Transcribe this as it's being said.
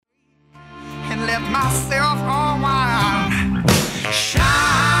let myself unwind. Shine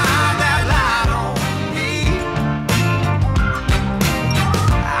that light on me.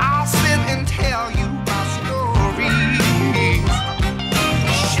 I'll sit and tell you my stories.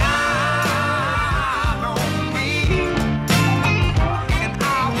 Shine on me, and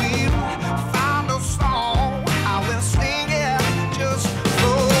I will find a song. I will sing it just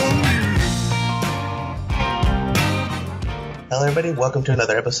for you. Hello, everybody. Welcome to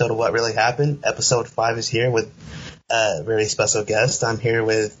another episode of What Really Happened. Episode 5 is here with a very special guest. I'm here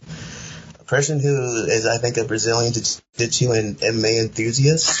with a person who is, I think, a Brazilian Jiu Jitsu and MMA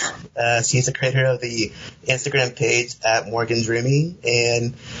enthusiast. She's the creator of the Instagram page at Morgan Dreamy,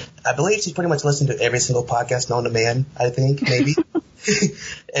 and I believe she's pretty much listened to every single podcast known to man, I think, maybe.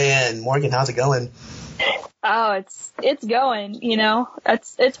 And Morgan, how's it going? Oh, it's going, you know,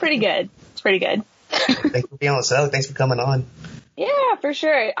 it's pretty good. It's pretty good. Thanks for being on the show. Thanks for coming on. Yeah, for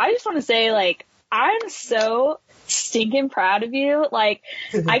sure. I just want to say, like, I'm so stinking proud of you. Like,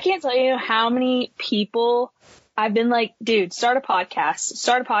 I can't tell you how many people I've been like, dude, start a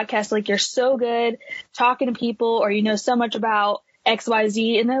podcast. Like, you're so good talking to people, or you know so much about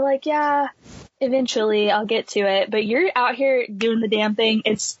XYZ. And they're like, yeah, eventually I'll get to it. But you're out here doing the damn thing.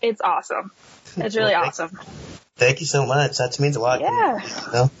 It's awesome. It's really awesome. Thank you so much. That means a lot. Yeah.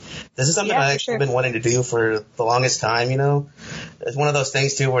 You know? This is something I've been wanting to do for the longest time, you know. It's one of those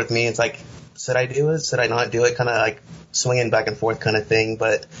things, too, where with me, it's like, should I do it? Should I not do it? Kind of like swinging back and forth kind of thing.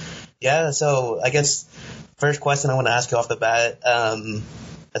 But, yeah, so I guess first question I want to ask you off the bat,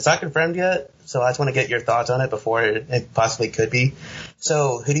 it's not confirmed yet, so I just want to get your thoughts on it before it possibly could be.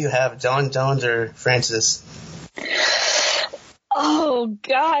 So who do you have, John Jones or Francis? Oh,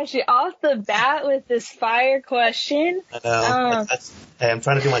 gosh, off the bat with this fire question. I know. Hey, I'm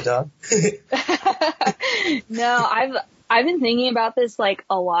trying to do my job. No, I've been thinking about this, like,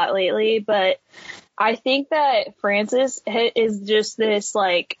 a lot lately, but I think that Francis is just this,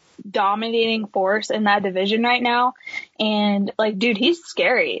 like, dominating force in that division right now. And, like, dude, he's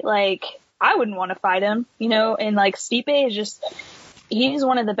scary. Like, I wouldn't want to fight him, you know, and, like, Stipe is just, he's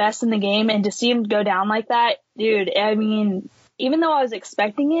one of the best in the game, and to see him go down like that, dude, I mean, even though I was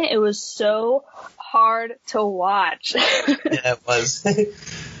expecting it, it was so hard to watch. Yeah, it was.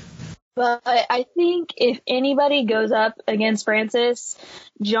 But I think if anybody goes up against Francis,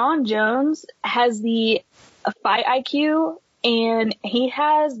 John Jones has the fight IQ, and he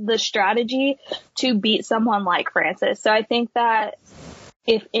has the strategy to beat someone like Francis. So I think that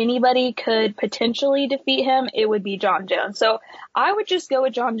if anybody could potentially defeat him, it would be John Jones. So I would just go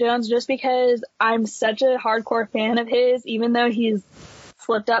with John Jones just because I'm such a hardcore fan of his, even though he's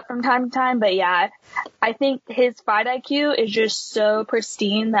slipped up from time to time. But yeah, I think his fight IQ is just so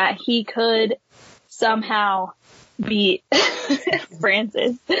pristine that he could somehow beat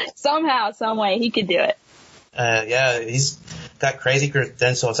Francis. Somehow, some way, he could do it. Yeah, he's got crazy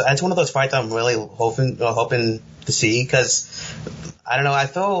credentials. It's one of those fights I'm really hoping to see, because I don't know. I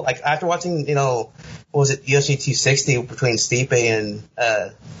feel like after watching, you know, what was it, UFC 260 between Stipe and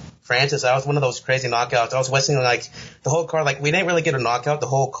Francis, I was one of those crazy knockouts. I was watching like the whole card. Like, we didn't really get a knockout the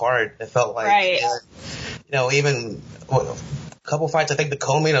whole card. It felt like, right. You know, even a couple fights. I think the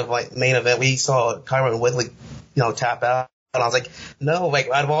co-main main event, we saw Kyron Woodley, you know, tap out. And I was like, no, like,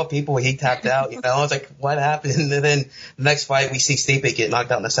 out of all people, he tapped out, you know. I was like, what happened? And then the next fight, we see Stipe get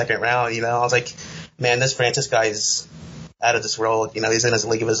knocked out in the second round, you know. I was like, man, this Francis guy is out of this world, you know. He's in his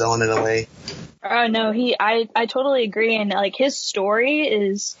league of his own in a way. Oh, no, I totally agree. And, like, his story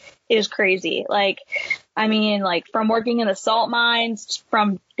is crazy. Like, I mean, like, from working in the salt mines,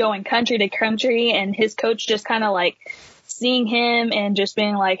 from going country to country, and his coach just kind of, like, seeing him and just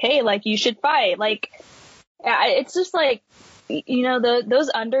being like, hey, like, you should fight. Like, it's just, like, you know, those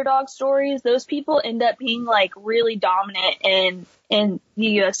underdog stories, those people end up being, like, really dominant in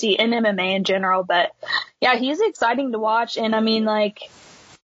the UFC and MMA in general. But, yeah, he's exciting to watch. And, I mean, like,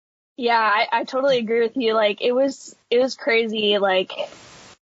 yeah, I totally agree with you. Like, it was crazy. Like,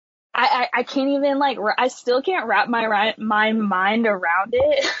 I can't even, like, I still can't wrap my mind around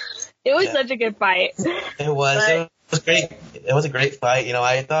it. It was such a good fight. It was. It was great. It was a great fight. You know,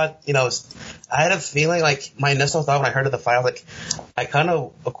 I thought, you know, I had a feeling, like, my initial thought when I heard of the fight, like, I kind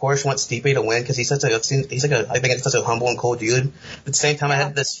of course, want Stipe to win, because he's I think it's such a humble and cool dude. But at the same time, I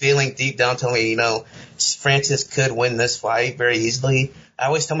had this feeling deep down telling me, you know, Francis could win this fight very easily. I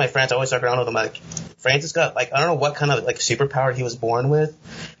always tell my friends, I always talk around with them, like, Francis got, like, I don't know what kind of, like, superpower he was born with,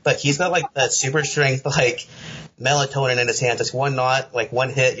 but he's got, like, that super strength, like, melatonin in his hands. It's one knot, like, one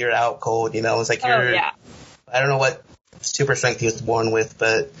hit, you're out cold, you know? It's like I don't know what super strength he was born with,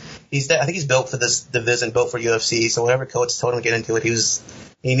 but I think he's built for this division, built for UFC. So whatever coach told him to get into it,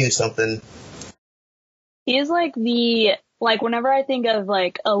 he knew something. He's like whenever I think of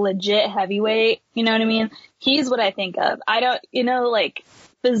like a legit heavyweight, you know what I mean? He's what I think of. I don't, like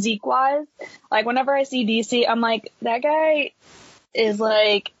physique wise, like whenever I see DC, I'm like, that guy is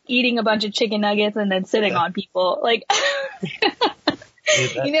like eating a bunch of chicken nuggets and then sitting on people. Like,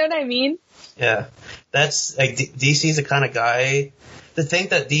 you know what I mean? Yeah. That's like DC's the kind of guy. To think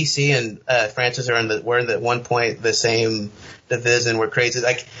that DC and Francis were in the one point the same division were crazy.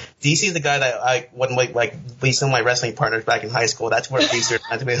 Like DC's the guy that I wouldn't be some of my wrestling partners back in high school. That's where DC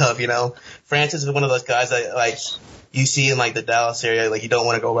reminds me of. Francis is one of those guys that like you see in like the Dallas area, like you don't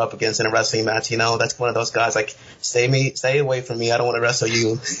want to go up against in a wrestling match. That's one of those guys like stay away from me. I don't want to wrestle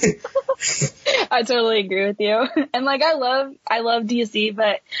you. I totally agree with you. And like I love DC,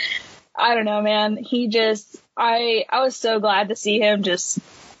 but I don't know, man. I was so glad to see him just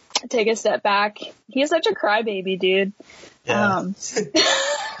take a step back. He's such a crybaby, dude. Yeah.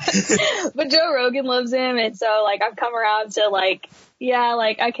 But Joe Rogan loves him, and so like I've come around to like, yeah,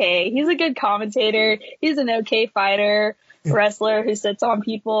 like okay, he's a good commentator. He's an okay fighter, wrestler who sits on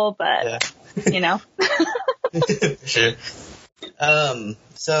people, but For sure.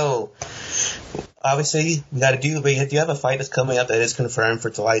 So obviously we do have a fight that's coming up that is confirmed for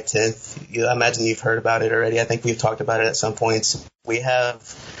July 10th. I imagine you've heard about it already. I think we've talked about it at some points. We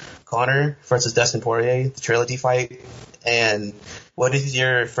have Conor versus Dustin Poirier, the trilogy fight. And what is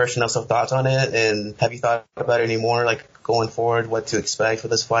your first initial thoughts on it? And have you thought about it anymore, like going forward, what to expect for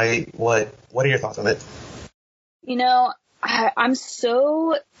this fight? What are your thoughts on it? I'm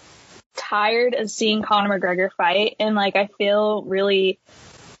so tired of seeing Conor McGregor fight, and like I feel really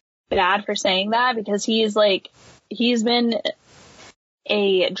bad for saying that because he's been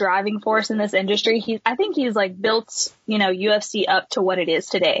a driving force in this industry. I think he's like built, UFC up to what it is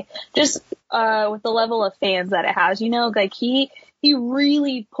today, just with the level of fans that it has, like he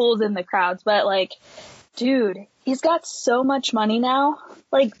really pulls in the crowds. But like, dude, he's got so much money now.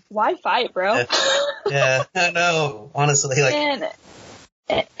 Like, why fight, bro? Yeah, I know. Honestly, like, and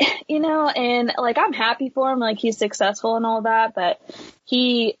like I'm happy for him. Like he's successful and all that, but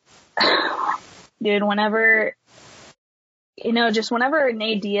dude, whenever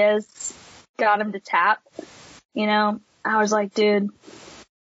Nate Diaz got him to tap, I was like, dude,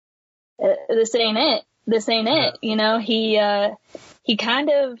 this ain't it. This ain't it. He kind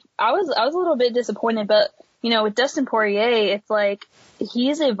of, I was a little bit disappointed, but with Dustin Poirier, it's like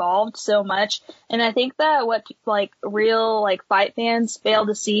he's evolved so much. And I think that what like real like fight fans fail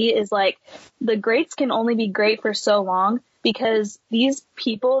to see is like the greats can only be great for so long, because these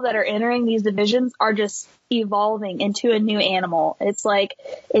people that are entering these divisions are just evolving into a new animal. It's like,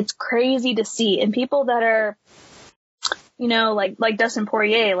 it's crazy to see. And people that are, like Dustin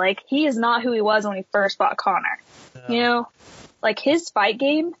Poirier, like he is not who he was when he first fought Conor. Like his fight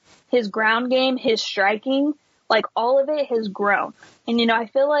game, his ground game, his striking, like all of it has grown. And, I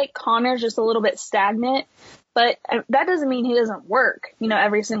feel like Conor's just a little bit stagnant, but that doesn't mean he doesn't work,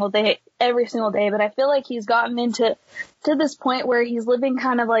 every single day. But I feel like he's gotten to this point where he's living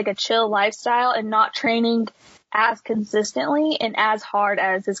kind of like a chill lifestyle and not training as consistently and as hard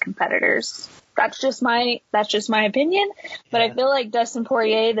as his competitors. That's just my opinion. But I feel like Dustin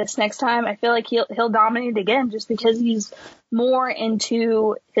Poirier this next time, I feel like he'll dominate again just because he's more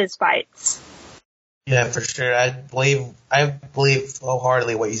into his fights. Yeah, for sure. I believe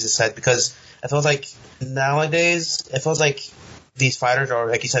wholeheartedly what you just said, because it feels like nowadays, it feels like these fighters are,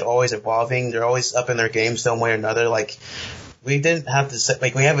 like you said, always evolving. They're always up in their game some way or another. Like, we didn't have this,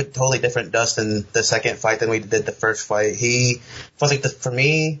 like, we have a totally different Dustin the second fight than we did the first fight. He feels like, for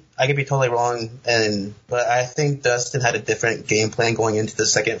me, I could be totally wrong, but I think Dustin had a different game plan going into the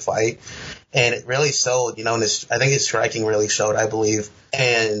second fight. And it really showed, I think his striking really showed, I believe.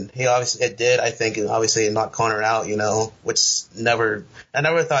 And it did, I think, and obviously it knocked Conor out, which I never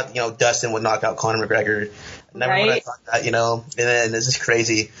thought, Dustin would knock out Conor McGregor. Never would have thought that, and then this is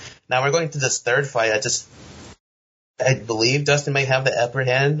crazy. Now we're going to this third fight. I believe Dustin may have the upper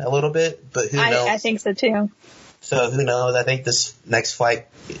hand a little bit, but who knows? I think so too. So who knows? I think this next fight,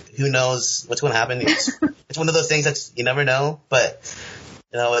 who knows what's going to happen? It's one of those things that you never know, but,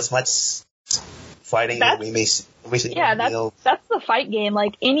 as much fighting that we see. Yeah, that's the fight game.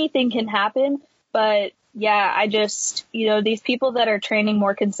 Like, anything can happen, but yeah, I just, these people that are training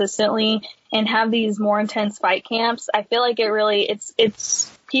more consistently and have these more intense fight camps, I feel like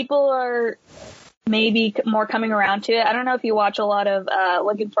it's people are maybe more coming around to it. I don't know if you watch a lot of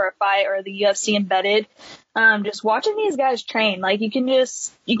Looking for a Fight or the UFC Embedded. Just watching these guys train, like you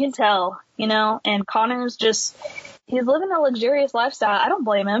can tell, and Conor's he's living a luxurious lifestyle. I don't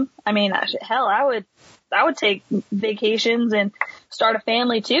blame him. I mean, hell, I would take vacations and start a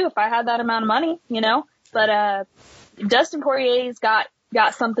family too if I had that amount of money, But Dustin Poirier's got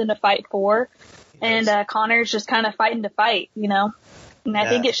something to fight for, and Connor's just kind of fighting to fight, you know. And I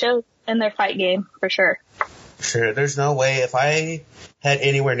think it shows in their fight game for sure. Sure. There's no way if I had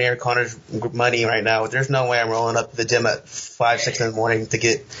anywhere near Connor's money right now, there's no way I'm rolling up to the gym at 5, 6 in the morning to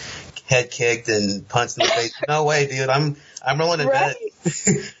get head kicked and punched in the face. No way, dude. I'm rolling in bed.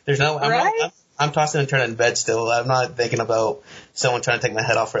 There's no. I'm tossing and turning in bed still. I'm not thinking about someone trying to take my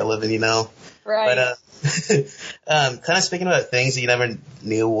head off for a living, you know. Right. But kind of speaking about things that you never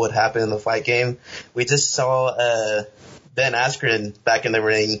knew would happen in the fight game, we just saw Ben Askren back in the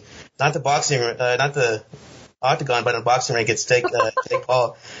ring, not the octagon, but in the boxing ring against Jake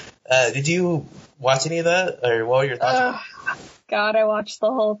Paul. Did you watch any of that, or what were your thoughts? God, I watched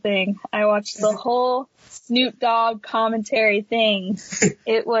the whole thing. I watched the whole Snoop Dogg commentary thing.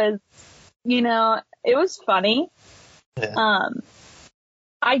 It was, you know, it was funny. Yeah.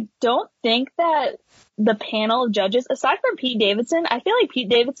 I don't think that the panel of judges, aside from Pete Davidson, I feel like Pete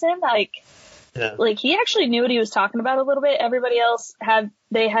Davidson, like he actually knew what he was talking about a little bit. Everybody else had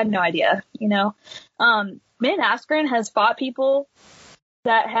no idea, you know. Ben Askren has fought people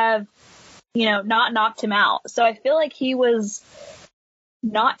that have, you know, not knocked him out. So I feel like he was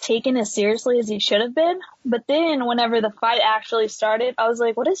not taken as seriously as he should have been. But then whenever the fight actually started, I was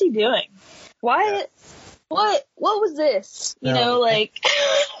like, what is he doing? Why? Yeah. What was this? You know, like.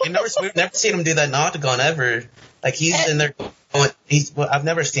 We've never seen him do that in octagon ever. Like, he's in there going, I've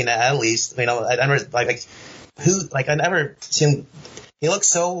never seen it, at least. You know, I never, I never seen, he looks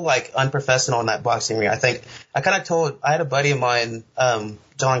so, like, unprofessional in that boxing ring. I had a buddy of mine,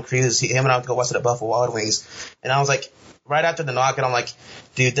 John Cruz, him and I would go watch it at Buffalo Wild Wings, and I was like, right after the knockout, I'm like,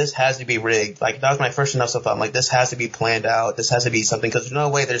 dude, this has to be rigged. Like, that was my first initial thought. I'm like, this has to be planned out. This has to be something, because there's no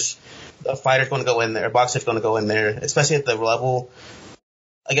way there's a fighter's going to go in there, a boxer's going to go in there, especially at the level,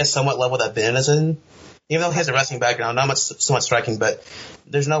 I guess somewhat level that Ben is in. Even though he has a wrestling background, not so much striking, but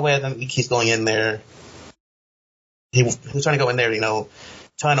there's no way that he's going in there. He was trying to go in there, you know,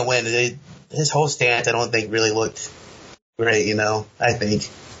 trying to win. His whole stance, I don't think really looked great, you know, I think.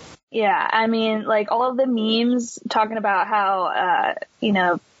 Yeah, I mean, like, all of the memes talking about how, you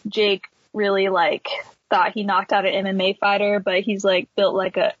know, Jake really, like, thought he knocked out an MMA fighter, but he's, like, built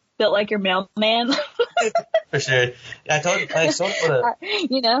like your mailman. For sure. Yeah, I saw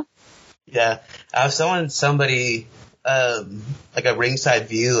you know? Yeah. I was showing somebody, like a ringside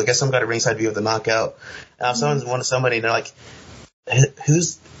view. I guess someone got a ringside view of the knockout. And I was showing somebody, and they're like,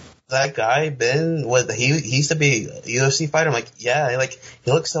 who's that guy, Ben? He used to be a UFC fighter. I'm like, yeah, like,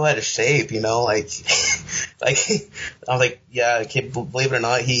 he looks so out of shape, you know, like, I was like, yeah, believe it or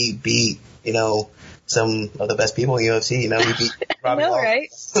not, he beat, you know, some of the best people in UFC, you know, he beat Robbie Lawler. Right?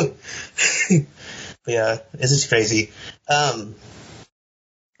 But yeah, this is crazy.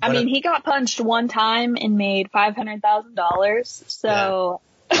 I mean, he got punched one time and made $500,000. So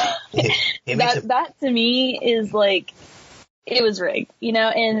that to me is like, it was rigged, you know,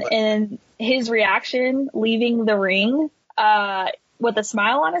 and his reaction leaving the ring, with a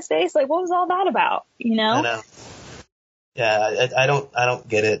smile on his face, like, what was all that about, you know? I know. Yeah, I don't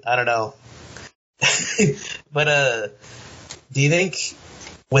get it. I don't know. But, do you think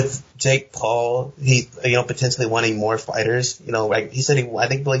with Jake Paul, he, you know, potentially wanting more fighters, you know, like he said,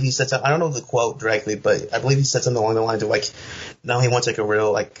 I believe he said something, I don't know the quote directly, but I believe he said something along the lines of, like, no, he wants, like, a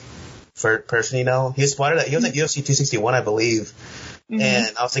real, like, person, you know. He was at UFC 261, I believe. Mm-hmm.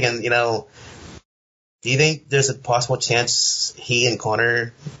 And I was thinking, you know, do you think there's a possible chance he and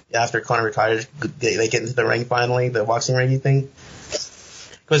Conor, after Conor retires, they get into the ring finally, the boxing ring, you think?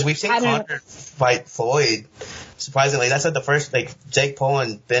 Because we've seen Conor fight Floyd. Surprisingly, that's not the first, like, Jake Paul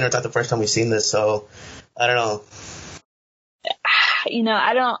and Ben are not the first time we've seen this, so I don't know. You know,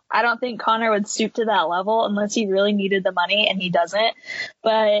 I don't think Conor would stoop to that level unless he really needed the money, and he doesn't.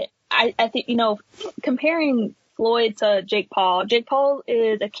 But I think, you know, comparing Floyd to Jake Paul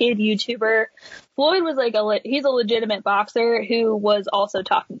is a kid YouTuber. Floyd was he's a legitimate boxer who was also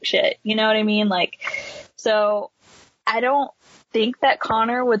talking shit. You know what I mean? Like, so I don't think that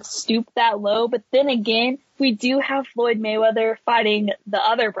Conor would stoop that low. But then again, we do have Floyd Mayweather fighting the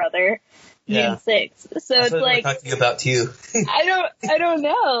other brother, June 6th. So that's it's like, I'm talking about too. I don't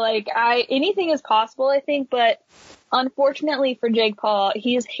know. Like, anything is possible, I think, but unfortunately for Jake Paul,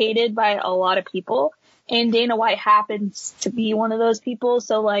 he is hated by a lot of people, and Dana White happens to be one of those people.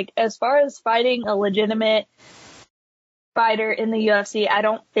 So, like, as far as fighting a legitimate fighter in the UFC, I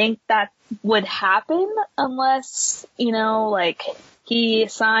don't think that would happen unless, you know, like, he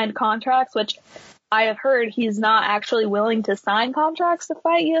signed contracts, which I have heard he's not actually willing to sign contracts to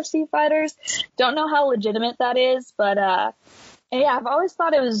fight UFC fighters. Don't know how legitimate that is, but Yeah, I've always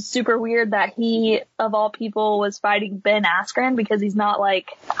thought it was super weird that he, of all people, was fighting Ben Askren because he's not a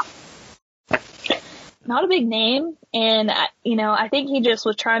big name. And, I think he just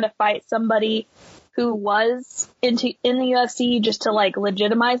was trying to fight somebody who was in the UFC just to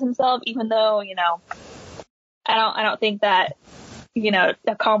legitimize himself, even though, I don't think that,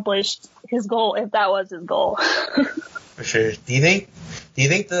 accomplished his goal if that was his goal. For sure. Do you think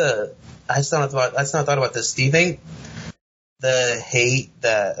I still not thought about this. Do you think the hate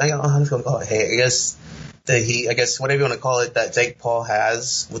that, I don't know if you want to call it hate, I guess whatever you want to call it, that Jake Paul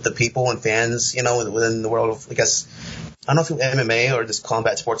has with the people and fans, within the world of, I guess, I don't know if it's MMA or just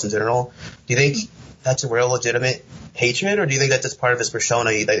combat sports in general. Do you think that's a real legitimate hatred, or do you think that's just part of his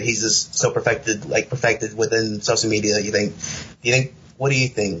persona that he's just so perfected within social media that you think, what do you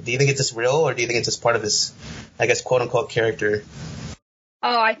think? Do you think it's just real, or do you think it's just part of his, I guess, quote unquote character?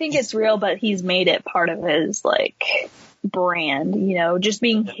 Oh, I think it's real, but he's made it part of his brand, just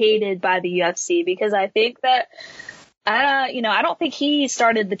being hated by the UFC, because I think that, I don't think he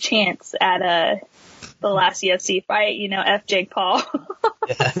started the chants at the last UFC fight, F Jake Paul.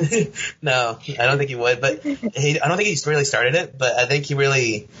 Yeah. No, I don't think he would, but I don't think he really started it, but I think he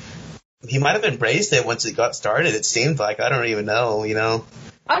might have embraced it once it got started. It seemed like, I don't even know, I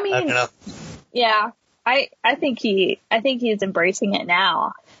mean, I don't know. Yeah, I think he's embracing it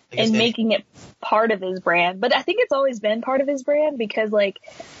now and making it part of his brand. But I think it's always been part of his brand because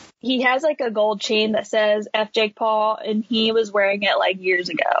he has a gold chain that says F Jake Paul, and he was wearing it years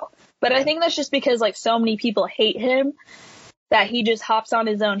ago. But I think that's just because so many people hate him that he just hops on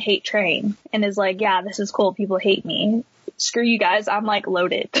his own hate train and is yeah, this is cool. People hate me. Screw you guys. I'm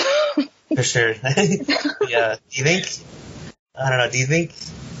loaded. For sure. Yeah. Do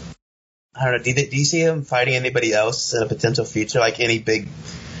you see him fighting anybody else in a potential future?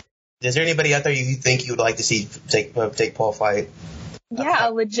 Is there anybody out there you think you would like to see Jake Paul fight? Yeah,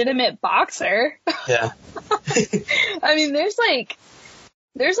 a legitimate boxer. Yeah. I mean, there's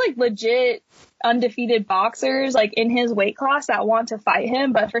legit undefeated boxers in his weight class that want to fight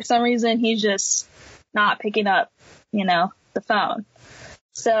him, but for some reason he's just not picking up, the phone.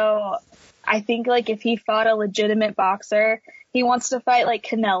 So I think if he fought a legitimate boxer, he wants to fight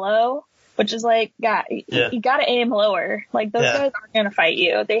Canelo, which is you gotta aim lower. Those guys aren't gonna fight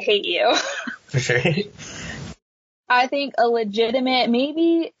you. They hate you. For sure. I think a legitimate,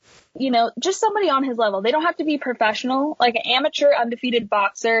 maybe, just somebody on his level. They don't have to be professional, an amateur undefeated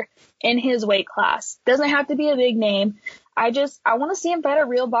boxer in his weight class. Doesn't have to be a big name. I want to see him fight a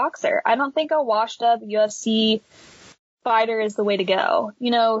real boxer. I don't think a washed up UFC fighter is the way to go,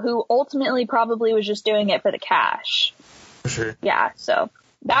 who ultimately probably was just doing it for the cash. For sure. Yeah. So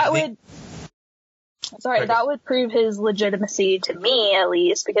that would prove his legitimacy to me, at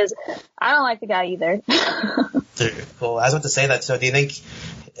least, because I don't like the guy either. Cool. I was about to say that. So do you think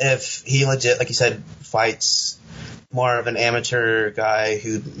if he legit, like you said, fights more of an amateur guy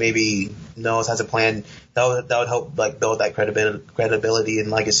who maybe has a plan, that would help build that credibility and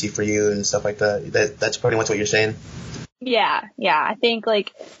legacy for you and stuff like that? That's pretty much what you're saying? Yeah. I think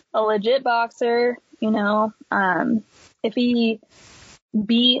a legit boxer, if he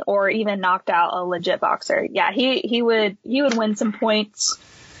beat or even knocked out a legit boxer, yeah, he would win some points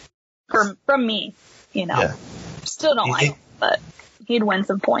from me, Yeah. Still don't like him, but he'd win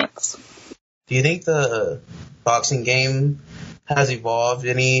some points. Do you think the boxing game has evolved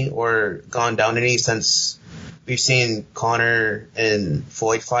any or gone down any since we've seen Conor and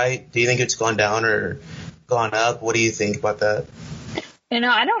Floyd fight? Do you think it's gone down or gone up? What do you think about that?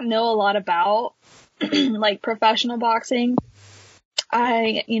 I don't know a lot about professional boxing.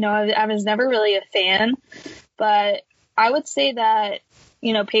 I was never really a fan, but I would say that,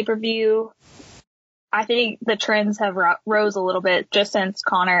 pay-per-view, I think the trends have rose a little bit just since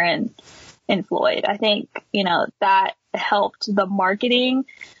Conor and Floyd. I think, that helped the marketing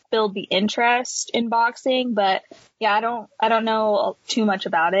build the interest in boxing, but yeah, I don't know too much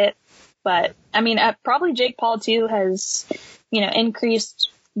about it, but I mean, probably Jake Paul too has, increased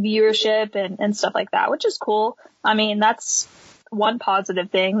viewership and stuff like that, which is cool. I mean, that's one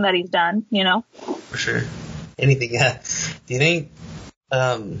positive thing that he's done, For sure. Anything, yeah. Do you think,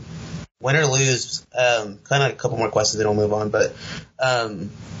 win or lose, kind of a couple more questions then we'll move on, but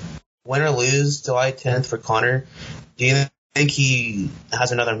win or lose July 10th for Conor, do you think he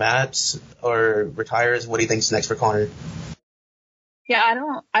has another match or retires? What do you think's next for Conor? Yeah,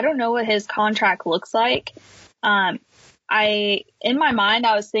 I don't know what his contract looks like. In my mind,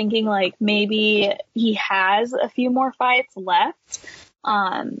 I was thinking maybe he has a few more fights left.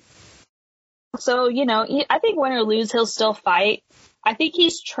 So, I think win or lose, he'll still fight. I think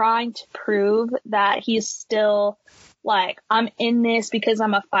he's trying to prove that he's still like, I'm in this because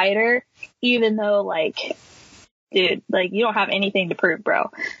I'm a fighter, even though, like, dude, like, you don't have anything to prove, bro.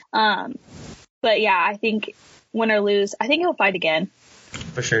 But yeah, I think win or lose, I think he'll fight again.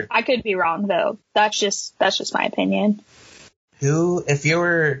 For sure. I could be wrong though. That's just my opinion. Who, if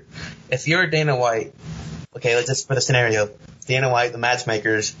you're Dana White, okay, let's just for the scenario, Dana White, the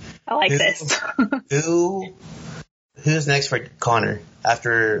matchmakers. I like this. Who's next for Conor?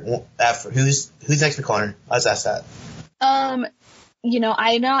 After who's next for Conor? Let's ask that.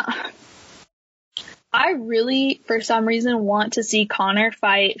 I really, for some reason, want to see Conor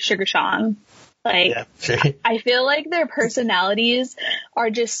fight Sugar Sean. Like, yeah, sure. I feel like their personalities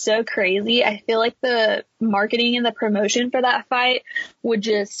are just so crazy. I feel like the marketing and the promotion for that fight would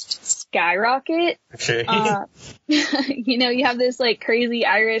just skyrocket. Sure. You have this, like, crazy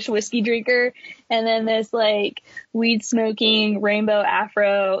Irish whiskey drinker, and then this, like, weed smoking, rainbow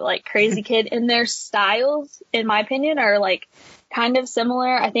afro, like, crazy kid. And their styles, in my opinion, are, like, kind of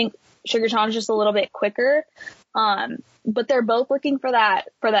similar. I think Sugar Sean's just a little bit quicker. But they're both looking for that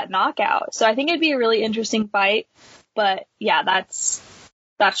knockout. So I think it'd be a really interesting fight. But yeah, that's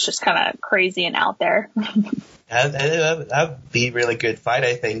just kind of crazy and out there. That'd be a really good fight,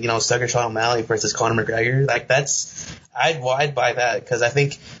 I think. Sugar Sean O'Malley versus Conor McGregor. Like, I'd buy that, because I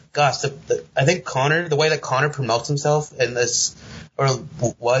think, gosh, I think Conor, the way that Conor promotes himself in this, or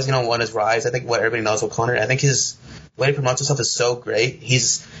was, on his rise, I think what everybody knows about Conor, I think his way he promotes himself is so great.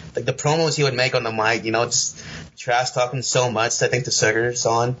 He's, like, the promos he would make on the mic, just trash talking so much, I think, to Sugar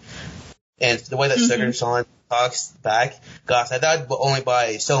Sean. And the way that Sugar Sean talks back, gosh, I thought I'd only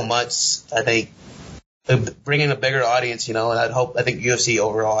buy so much, I think, bring in a bigger audience, and I think UFC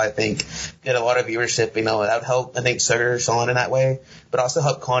overall, I think, get a lot of viewership, and that would help, I think, Sugar Sean in that way, but also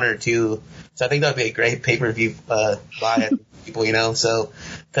help Conor too. So I think that would be a great pay-per-view, buy people, so,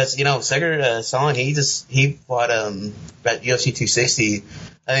 cause, Sugar Sean, he fought, at UFC 260,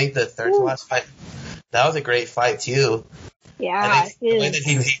 I think the third to last fight, that was a great fight too. Yeah, the way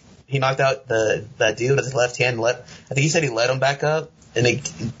that he knocked out that dude with his left hand, I think he said he led him back up, and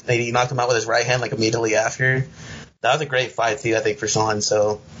he knocked him out with his right hand, like, immediately after. That was a great fight too, I think, for Sean.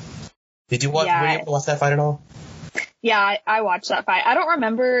 So, did you watch? Were you able to watch that fight at all? Yeah, I watched that fight. I don't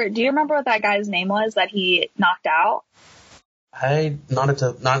remember. Do you remember what that guy's name was that he knocked out? Not at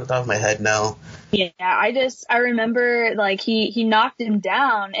the top of my head, no. Yeah, I remember, like, he knocked him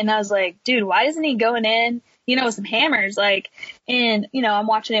down, and I was like, dude, why isn't he going in, with some hammers, like, and, I'm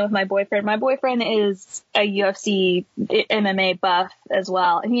watching it with my boyfriend. My boyfriend is a UFC MMA buff as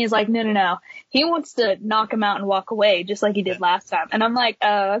well, and he's like, no, he wants to knock him out and walk away, just like he did last time. And I'm like,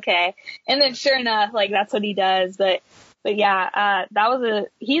 oh, okay. And then sure enough, like, that's what he does. But yeah,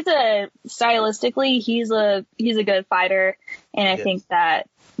 stylistically, he's a good fighter. And I think that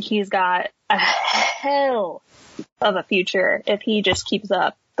he's got a hell of a future if he just keeps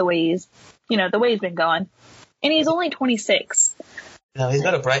up the way he's been going. And he's only 26. He's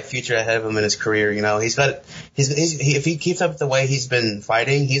got a bright future ahead of him in his career. If he keeps up the way he's been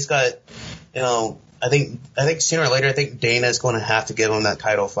fighting, he's got, I think sooner or later, I think Dana is going to have to give him that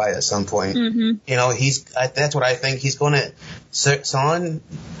title fight at some point. That's what I think. He's going to, Son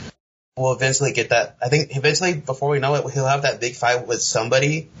will eventually get that. I think eventually, before we know it, he'll have that big fight with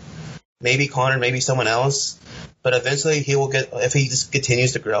somebody, maybe Conor, maybe someone else. But eventually he will get, if he just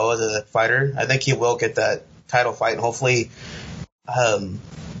continues to grow as a fighter, I think he will get that title fight, and hopefully,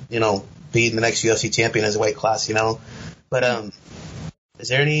 be the next UFC champion as a weight class, But, is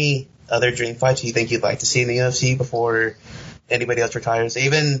there any other dream fights you think you'd like to see in the UFC before anybody else retires?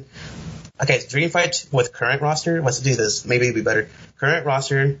 Dream fight with current roster? Let's do this. Maybe it'd be better. Current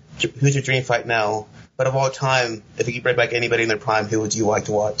roster, who's your dream fight now? But of all time, if you could bring back anybody in their prime, who would you like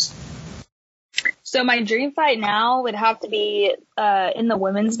to watch? So my dream fight now would have to be in the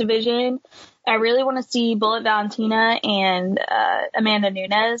women's division. I really want to see Bullet Valentina and Amanda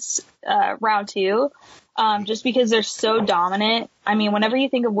Nunes round 2, just because they're so dominant. I mean, whenever you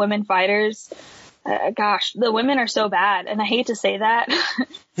think of women fighters, the women are so bad, and I hate to say that,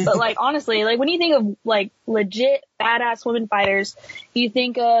 but, like, honestly, like, when you think of, like, legit badass women fighters, you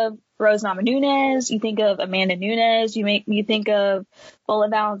think of Rose Namajunas, you think of Amanda Nunes, you think of Bullet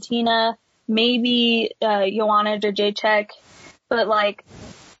Valentina, maybe Joanna Jędrzejczyk, but, like,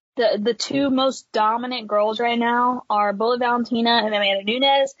 the two most dominant girls right now are Bullet Valentina and Amanda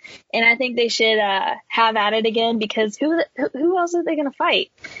Nunes, and I think they should have at it again, because who else are they going to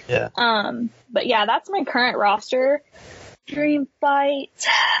fight? Yeah. But yeah, that's my current roster. Dream fight,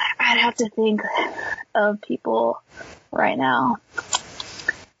 I'd have to think of people right now.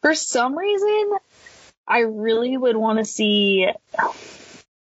 For some reason, I really would want to see.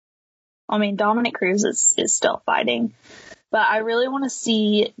 I mean, Dominic Cruz is still fighting, but I really want to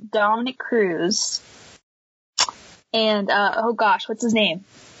see Dominic Cruz and, oh gosh, what's his name?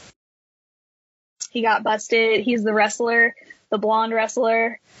 He got busted. He's the wrestler, the blonde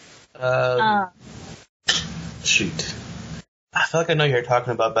wrestler. Shoot. I feel like I know who you're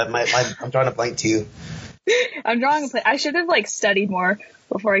talking about, but I'm drawing a blank too. I'm drawing a blank. I should have studied more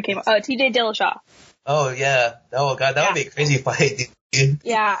before I came. Oh, TJ Dillashaw. Oh yeah. Oh god, that would be a crazy fight, dude.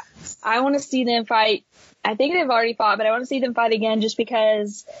 Yeah, I want to see them fight. I think they've already fought, but I want to see them fight again just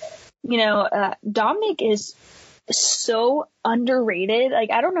because, Dominic is so underrated.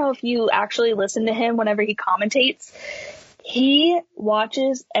 Like, I don't know if you actually listen to him whenever he commentates. He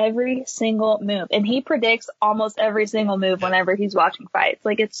watches every single move and he predicts almost every single move whenever he's watching fights.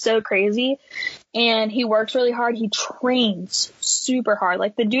 Like, it's so crazy. And he works really hard. He trains super hard.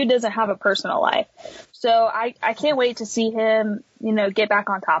 Like, the dude doesn't have a personal life. So I can't wait to see him, get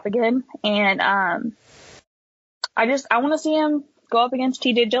back on top again. And, I want to see him go up against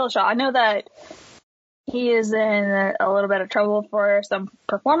TJ Dillashaw. I know that he is in a little bit of trouble for some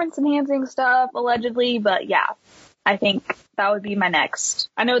performance enhancing stuff, allegedly, but yeah. I think that would be my next.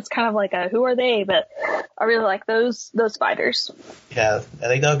 I know it's kind of like a who are they, but I really like those fighters. Yeah, I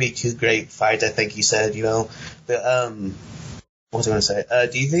think that would be two great fights. I think you said, But what was I going to say?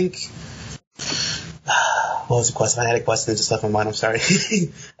 Do you think? What was the question? I had a question that just left my mind. I'm sorry.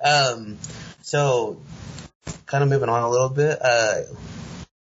 So, kind of moving on a little bit.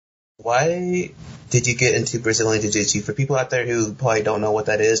 Why did you get into Brazilian Jiu Jitsu? For people out there who probably don't know what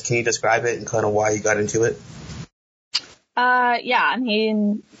that is, can you describe it and kind of why you got into it? Yeah, I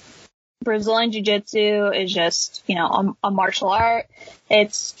mean, Brazilian Jiu Jitsu is just, a martial art.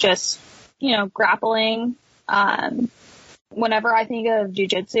 It's just, grappling. Whenever I think of Jiu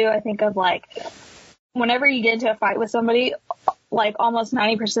Jitsu, I think of whenever you get into a fight with somebody, almost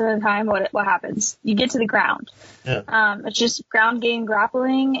 90% of the time, what happens? You get to the ground. Yeah. It's just ground game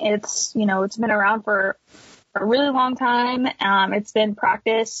grappling. It's, it's been around for a really long time. It's been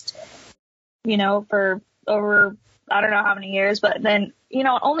practiced, for over, I don't know how many years, but then, it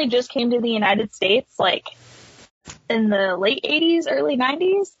only just came to the United States, in the late 80s, early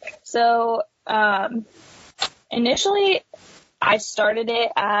 90s. So, initially I started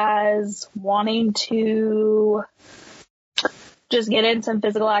it as wanting to just get in some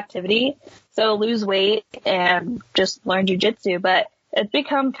physical activity. So lose weight and just learn jiu-jitsu, but it's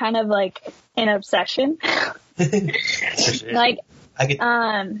become kind of an obsession. Sure. I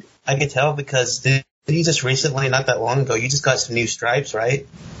could tell because you just recently, not that long ago, you just got some new stripes, right?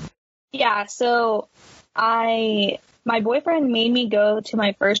 Yeah, so my boyfriend made me go to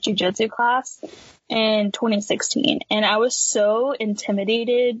my first jiu-jitsu class in 2016, and I was so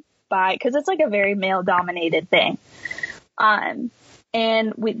intimidated because it's a very male-dominated thing. And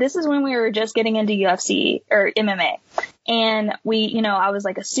this is when we were just getting into UFC or MMA. And I was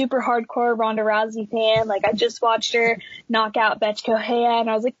a super hardcore Ronda Rousey fan. I just watched her knock out Bethe Correia, and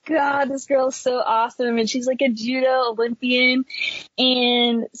I was like, God, this girl is so awesome. And she's a judo Olympian.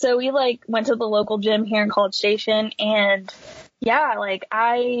 And so we went to the local gym here in College Station. And yeah,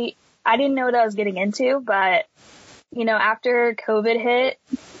 I didn't know what I was getting into, but, after COVID hit,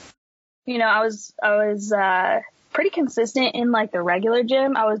 I was pretty consistent in the regular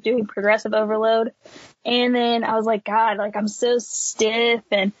gym. I was doing progressive overload. And then I was like, God, I'm so stiff.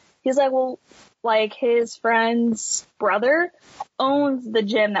 And he's like, well, his friend's brother owns the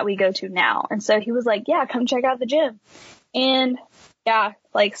gym that we go to now. And so he was like, yeah, come check out the gym. And yeah,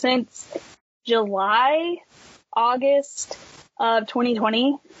 since August of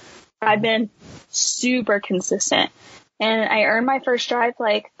 2020, I've been super consistent. And I earned my first stripe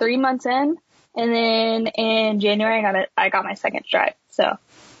 3 months in. And then in January, I got my second stripe. So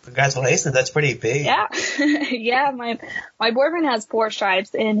congratulations, that's pretty big. Yeah, yeah. My boyfriend has 4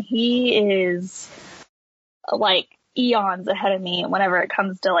 stripes, and he is eons ahead of me whenever it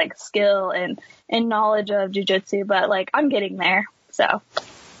comes to skill and knowledge of jiu-jitsu. But I'm getting there. So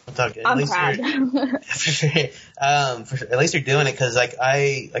I'm proud. At least you're doing it because like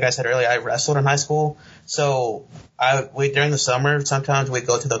I said earlier, I wrestled in high school. So during the summer, sometimes we'd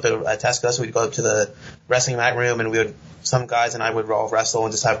go to the Tuscaloosa, we'd go to the wrestling mat room, and some guys and I would all wrestle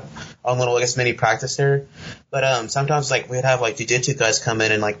and just have a little, mini practice there. But sometimes we'd have jiu-jitsu guys come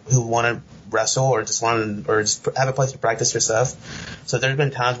in and who want to wrestle or just have a place to practice their stuff. So there's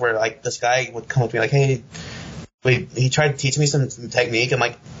been times where this guy would come up to me hey, he tried to teach me some technique. I'm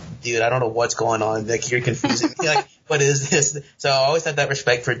like, dude, I don't know what's going on. You're confusing me. What is this? So I always had that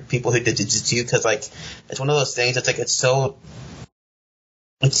respect for people who did jiu-jitsu because it's one of those things.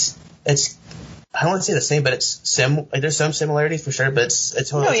 It's I don't want to say the same, but it's like there's some similarities for sure, but it's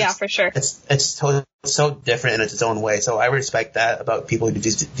totally, Oh yeah, for sure. It's totally so different in its own way. So I respect that about people who do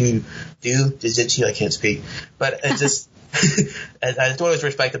jiu-jitsu. I can't speak, but it just I always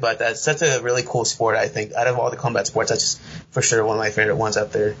respect about that. It's such a really cool sport. I think out of all the combat sports, that's for sure one of my favorite ones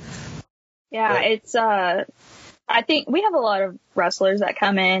up there. Yeah, but, it's I think we have a lot of wrestlers that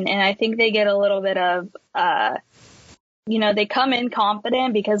come in, and I think they get a little bit of they come in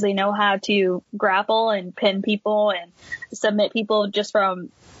confident because they know how to grapple and pin people and submit people just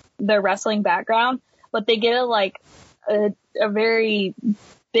from their wrestling background, but they get a very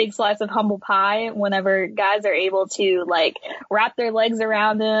big slice of humble pie whenever guys are able to like wrap their legs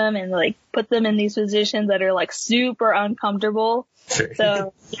around them and like put them in these positions that are like super uncomfortable. Sure.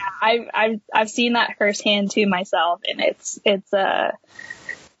 So yeah, I've seen that firsthand too myself, and it's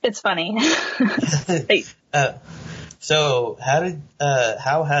funny. So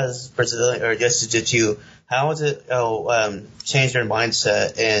how has Brazilian or just jiu-jitsu, how has it changed your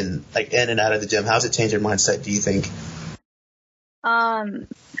mindset and like in and out of the gym? How has it changed your mindset, do you think? In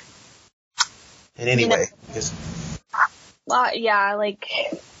any way. Well, yeah, like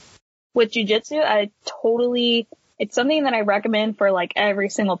with jiu-jitsu, it's something that I recommend for like every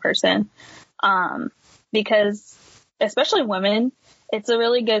single person. Because especially women, it's a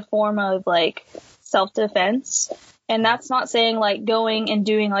really good form of like self-defense. And that's not saying like going and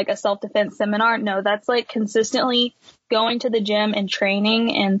doing like a self-defense seminar. No, that's like consistently going to the gym and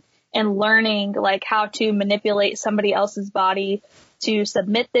training and learning like how to manipulate somebody else's body to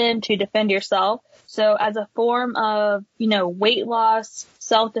submit them, to defend yourself. So as a form of, weight loss,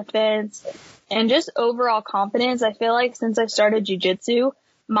 self-defense, and just overall confidence, I feel like since I started jiu-jitsu,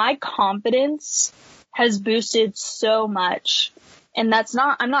 my confidence has boosted so much. And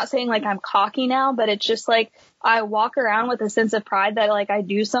I'm not saying like I'm cocky now, but it's just like I walk around with a sense of pride that like I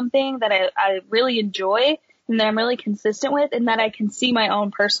do something that I really enjoy and that I'm really consistent with, and that I can see my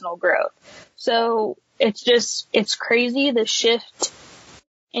own personal growth. So it's crazy the shift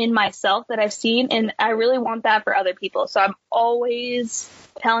in myself that I've seen, and I really want that for other people. So I'm always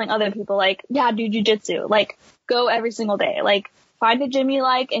telling other people like, yeah, do jiu-jitsu, like go every single day, like find a gym you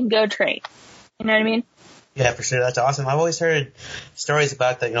like and go train. You know what I mean? Yeah, for sure. That's awesome. I've always heard stories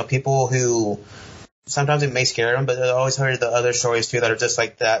about that, people who sometimes it may scare them, but I've always heard the other stories too that are just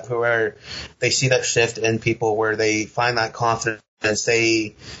like that, where they see that shift in people where they find that confidence.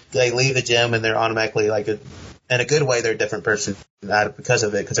 They leave the gym and they're automatically like in a good way, they're a different person because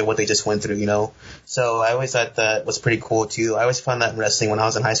of what they just went through, So I always thought that was pretty cool too. I always found that in wrestling when I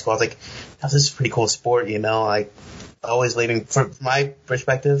was in high school. I was like, oh, this is a pretty cool sport, like always leaving, from my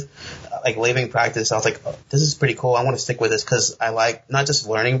perspective, like leaving practice, I was like, oh, this is pretty cool. I want to stick with this because I like not just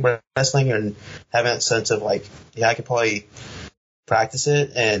learning wrestling and having that sense of like, yeah, I could probably practice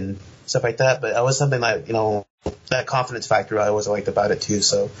it and stuff like that. But it was something like, that confidence factor I always liked about it too.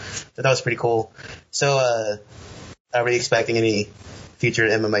 So that was pretty cool. So, are we expecting any future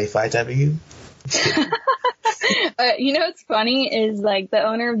MMA fights after you? What's funny is like the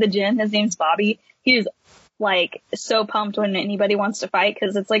owner of the gym, his name's Bobby. He's like so pumped when anybody wants to fight,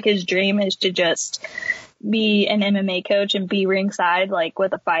 because it's like his dream is to just be an MMA coach and be ringside like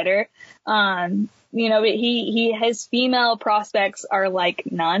with a fighter. But his female prospects are like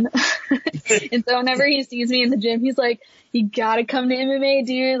none. And so whenever he sees me in the gym, he's like, you gotta come to MMA,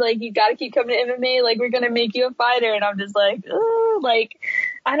 dude. Like, you gotta keep coming to MMA. Like, we're gonna make you a fighter. And I'm just like, oh, like,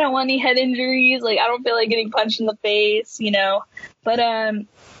 I don't want any head injuries. Like, I don't feel like getting punched in the face, But,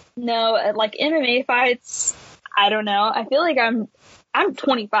 no, like MMA fights, I don't know. I feel like I'm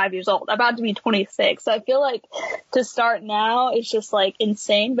 25 years old, about to be 26. So I feel like to start now, it's just like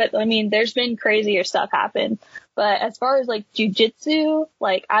insane. But I mean, there's been crazier stuff happen. But as far as like jiu-jitsu,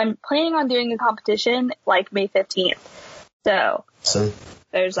 like I'm planning on doing a competition like May 15th. So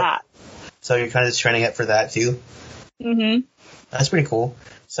there's that. So you're kind of just training up for that too? Mm-hmm. That's pretty cool.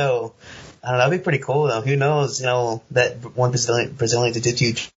 So I don't know, that'd be pretty cool though. Who knows, that one Brazilian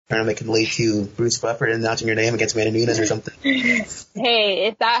Jiu-Jitsu tournament could lead to Bruce Buffer announcing your name against Amanda Nunes or something. Hey,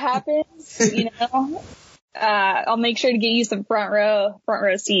 if that happens, I'll make sure to get you some front row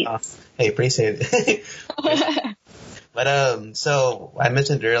seats. Hey, appreciate it. But so I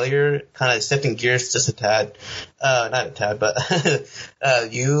mentioned earlier, kind of shifting gears just a tad, not a tad, but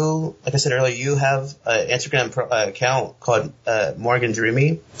you, like I said earlier, you have an Instagram account called Morgan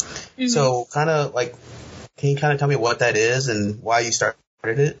Dreamy. Mm-hmm. So kind of like, can you kind of tell me what that is and why you started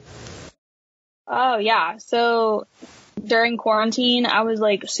it? Oh yeah, so during quarantine, I was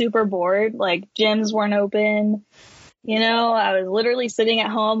like super bored. Like gyms weren't open. You know, I was literally sitting at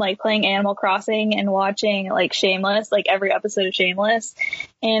home, like playing Animal Crossing and watching like Shameless, like every episode of Shameless.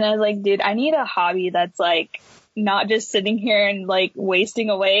 And I was like, dude, I need a hobby that's like not just sitting here and like wasting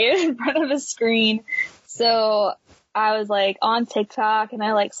away in front of a screen. So I was like on TikTok and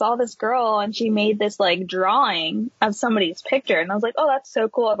I like saw this girl and she made this like drawing of somebody's picture. And I was like, oh, that's so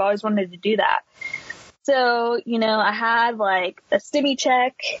cool. I've always wanted to do that. So, you know, I had like a stimmy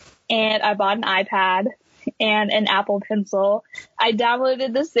check and I bought an iPad and an Apple Pencil. I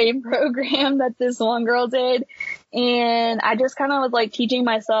downloaded the same program that this one girl did, and I just kind of was like teaching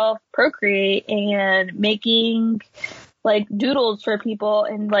myself Procreate and making like doodles for people,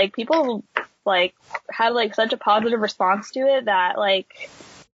 and like people like had like such a positive response to it that like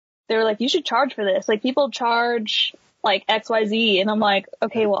they were like, you should charge for this. Like people charge like XYZ, and I'm like,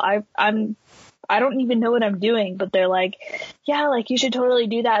 okay, well I don't even know what I'm doing, but they're like, yeah, like you should totally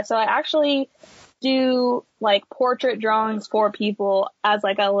do that. So I actually do like portrait drawings for people as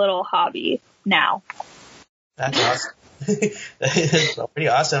like a little hobby now. That's awesome. That's pretty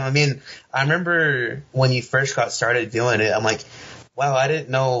awesome. I mean, I remember when you first got started doing it, I'm like, wow, I didn't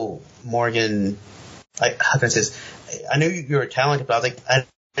know Morgan, like, how can I say this? I knew you were talented, but I was like, I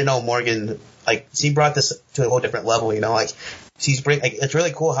didn't know Morgan, like, she brought this to a whole different level, you know, like, it's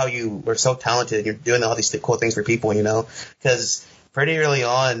really cool how you were so talented. You're doing all these cool things for people, you know, because pretty early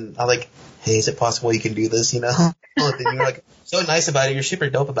on, I was like, hey, is it possible you can do this, you know? And you were like so nice about it. You're super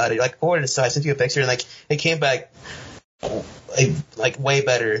dope about it. You're like, forward. So I sent you a picture and like it came back like way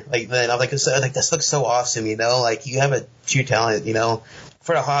better. Like then I was like, this looks so awesome, you know? Like you have a true talent, you know,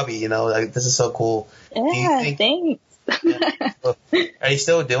 for a hobby, you know, like this is so cool. Yeah, thanks. Are you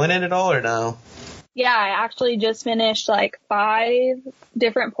still doing it at all or no? Yeah, I actually just finished like 5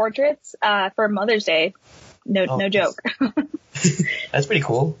 different portraits for Mother's Day. No joke. That's pretty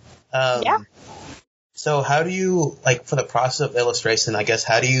cool. Yeah. So how do you, like, for the process of illustration, I guess,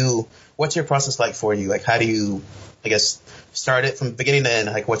 what's your process like for you? Like, how do you, I guess, start it from beginning to end?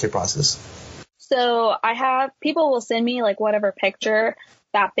 Like, what's your process? So people will send me like whatever picture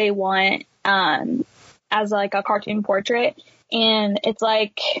that they want, as like a cartoon portrait. And it's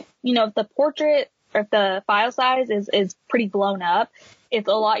like, you know, if the portrait or if the file size is pretty blown up, it's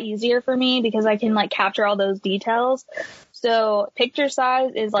a lot easier for me because I can like capture all those details. So picture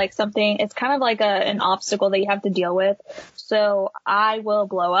size is like something, it's kind of like an obstacle that you have to deal with. So I will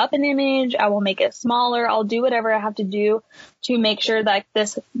blow up an image. I will make it smaller. I'll do whatever I have to do to make sure that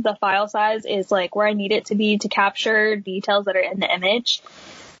the file size is like where I need it to be to capture details that are in the image.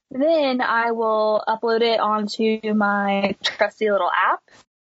 Then I will upload it onto my trusty little app.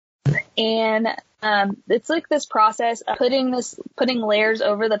 And it's like this process of putting layers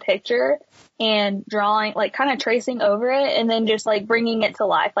over the picture and drawing, like kind of tracing over it and then just like bringing it to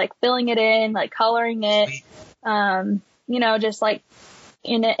life, like filling it in, like coloring it, you know, just like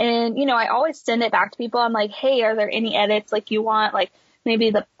in it. And, you know, I always send it back to people. I'm like, hey, are there any edits like you want? Like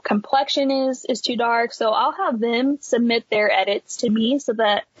maybe the complexion is too dark. So I'll have them submit their edits to me so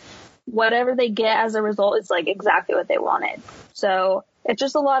that whatever they get as a result is like exactly what they wanted. So it's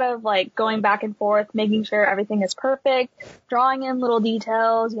just a lot of like going back and forth, making sure everything is perfect, drawing in little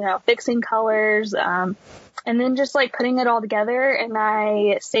details, you know, fixing colors, and then just like putting it all together. And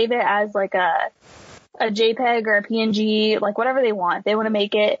I save it as like a JPEG or a PNG, like whatever they want. They want to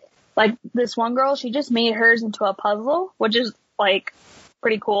make it like this one girl, she just made hers into a puzzle, which is like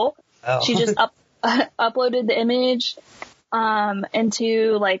pretty cool. Oh. She just uploaded the image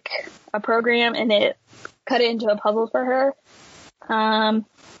into like a program and it cut it into a puzzle for her.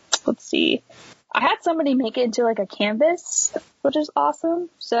 Let's see. I had somebody make it into like a canvas, which is awesome.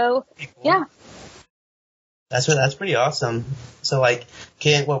 So yeah. That's pretty awesome. So like,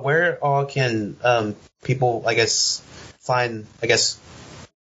 where all can people, I guess, find, I guess,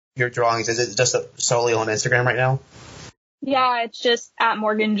 your drawings? Is it just solely on Instagram right now? Yeah, it's just at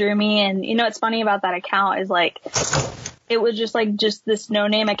Morgan Drew Me. And you know what's funny about that account is like, it was just this no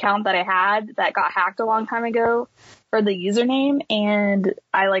name account that I had that got hacked a long time ago for the username, and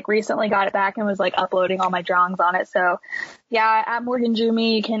I like recently got it back and was like uploading all my drawings on it. So yeah, at Morgan Drew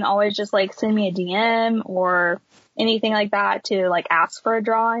Me, you can always just like send me a DM or anything like that to like ask for a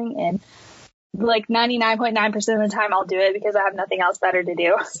drawing, and like 99.9% of the time I'll do it because I have nothing else better to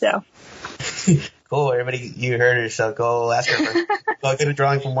do. So cool, everybody, you heard her, so go ask her go get a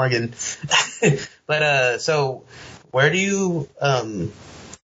drawing from Morgan. But so where do you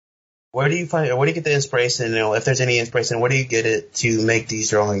get the inspiration? You know, if there's any inspiration, where do you get it to make these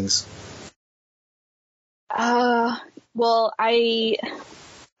drawings? Well, I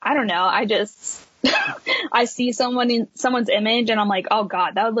don't know. I see someone's image and I'm like, oh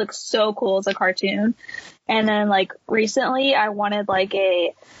God, that would look so cool as a cartoon. And then like recently I wanted like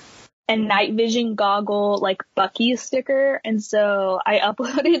a night vision goggle, like Bucky's sticker. And so I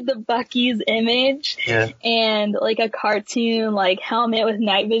uploaded the Bucky's image and like a cartoon, like helmet with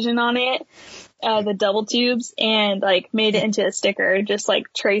night vision on it, the double tubes, and like made it into a sticker, just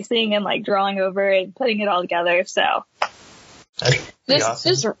like tracing and like drawing over it, putting it all together. So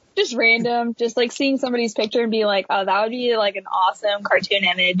just random, just like seeing somebody's picture and be like, oh, that would be like an awesome cartoon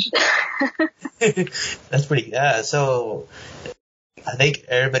image. That's pretty, yeah. So I think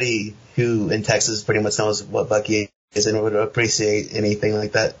everybody who in Texas pretty much knows what Bucky is and would appreciate anything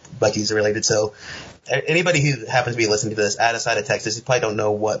like that Bucky's related. So anybody who happens to be listening to this outside of Texas, you probably don't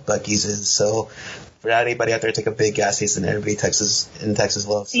know what Bucky's is. So for anybody out there, it's like a big gas station everybody in Texas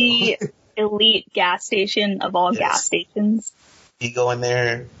loves. So. The elite gas station of all gas stations. You go in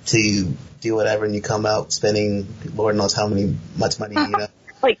there to do whatever and you come out spending Lord knows how much money, you know.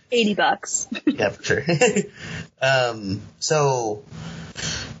 Like $80. Yeah, for sure. So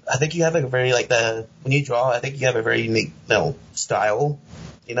I think you have a very when you draw, I think you have a very unique, style.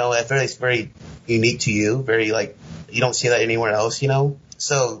 You know, it's very unique to you. Very like you don't see that anywhere else. You know.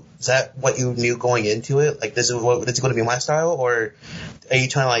 So is that what you knew going into it? Like this is going to be my style, or are you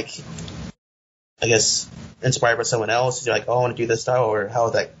trying to like, I guess, inspired by someone else? You're like, oh, I want to do this style, or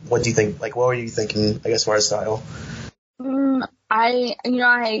what do you think? Like, what were you thinking? I guess, for our style.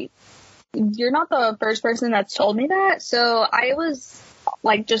 You're not the first person that's told me that. So I was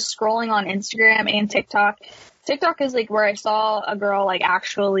like just scrolling on Instagram and TikTok. TikTok is like where I saw a girl like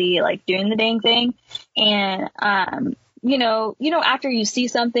actually like doing the dang thing. And, after you see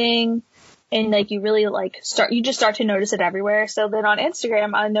something and like you really like you just start to notice it everywhere. So then on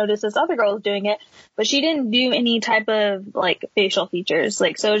Instagram, I noticed this other girl was doing it, but she didn't do any type of like facial features.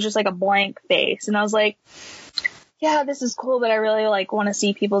 Like, so it was just like a blank face. And I was like, yeah, this is cool, but I really like want to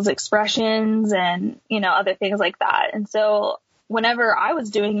see people's expressions and, other things like that. And so whenever I was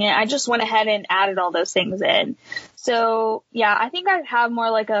doing it, I just went ahead and added all those things in. So yeah, I think I have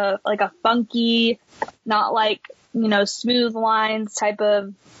more like a funky, not like, smooth lines type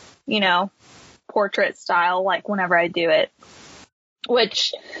of, portrait style, like whenever I do it,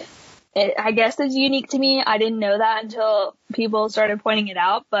 which I guess is unique to me. I didn't know that until people started pointing it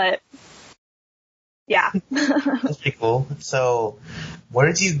out, but yeah. That's pretty cool. So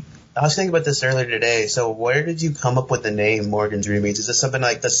I was thinking about this earlier today. So where did you come up with the name Morgan Drew Meets? Is this something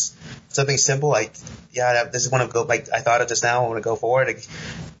like this, something simple? Like, yeah, this is one of like, I thought of just now, I want to go forward. Like,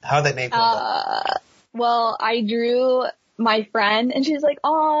 how did that name come up? Well, I drew my friend and she's like,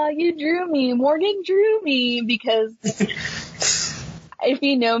 "Aw, you drew me. Morgan drew me." Because if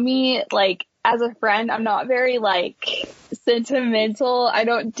you know me, like, as a friend, I'm not very like sentimental. I'm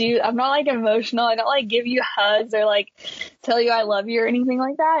not like emotional. I don't like give you hugs or like tell you I love you or anything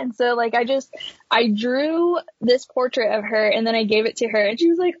like that. And so like I drew this portrait of her and then I gave it to her and she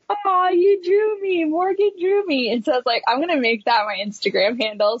was like, "Aw, you drew me. Morgan drew me." And so I was like, I'm going to make that my Instagram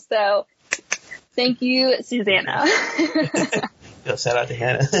handle. So thank you, Susanna. Shout out to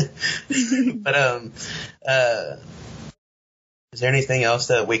Hannah. But is there anything else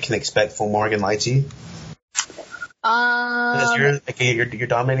that we can expect from Morgan Lightsey? Because you're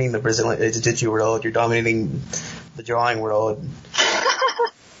dominating the Brazilian Jiu Jitsu world. You're dominating the drawing world.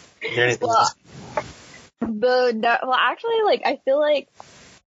 Is there anything else? Well, actually, like I feel like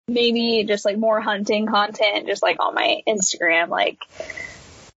maybe just like more hunting content, just like on my Instagram, like.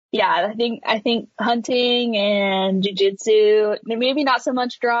 Yeah, I think hunting and jiu-jitsu, maybe not so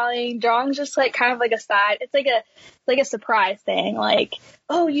much drawing. Drawing's just like kind of like a side. It's like a surprise thing. Like,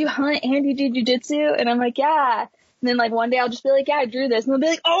 oh, you hunt and you do jiu-jitsu? And I'm like, yeah. And then like one day I'll just be like, yeah, I drew this. And they'll be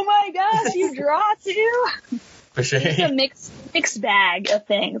like, oh my gosh, you draw too? For sure. It's a mixed bag of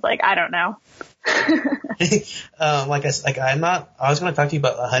things. Like, I don't know. I was going to talk to you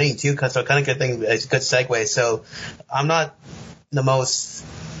about hunting too, cause so kind of good thing, it's a good segue. So I'm not the most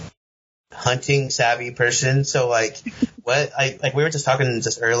hunting savvy person, so like we were just talking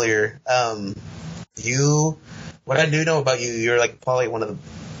just earlier, what I do know about you're like probably one of the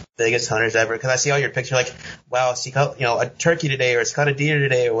biggest hunters ever, because I see all your pictures like, wow, she caught a turkey today, or she caught a deer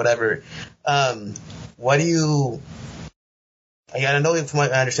today, or whatever. What do you, I know from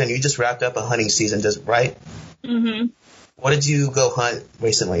what I understand, you just wrapped up a hunting season, just right? Mm-hmm. What did you go hunt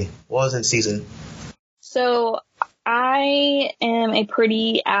recently? What was in season? So I am a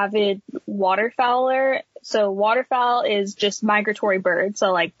pretty avid waterfowler. So waterfowl is just migratory birds,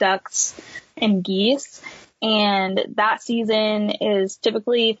 so like ducks and geese. And that season is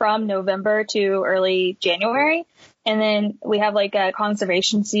typically from November to early January. And then we have like a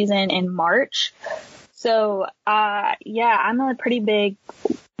conservation season in March. So, yeah, I'm a pretty big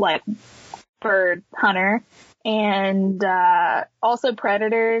like bird hunter, and also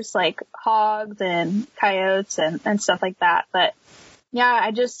predators like hogs and coyotes and stuff like that. But yeah,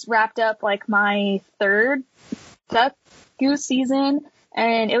 I just wrapped up like my 3rd duck goose season,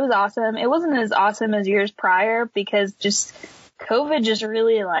 and it was awesome. It wasn't as awesome as years prior because just COVID just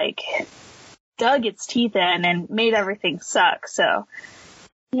really like dug its teeth in and made everything suck. So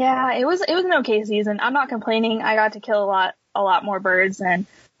yeah, it was an okay season. I'm not complaining. I got to kill a lot more birds than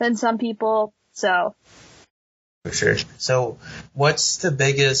some people. So For sure. So what's the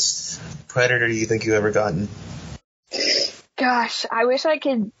biggest predator you think you ever gotten? gosh, I wish I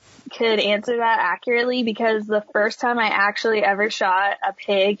could answer that accurately, because the first time I actually ever shot a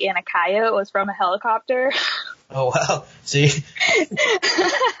pig and a coyote was from a helicopter. Oh, wow. So you're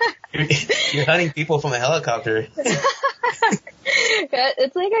hunting people from a helicopter.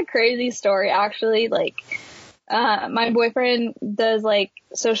 It's like a crazy story, actually. Like, my boyfriend does like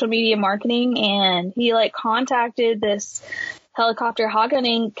social media marketing, and he like contacted this helicopter hog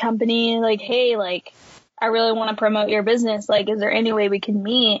hunting company, like, hey, like, I really want to promote your business. Like, is there any way we can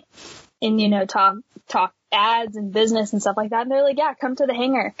meet and, you know, talk ads and business and stuff like that? And they're like, yeah, come to the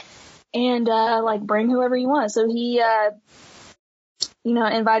hangar and, like, bring whoever you want. So he, you know,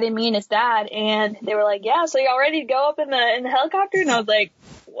 invited me and his dad, and they were like, yeah, so y'all ready to go up in the helicopter? And I was like,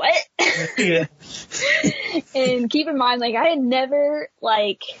 what? Yeah. And keep in mind, like, I had never,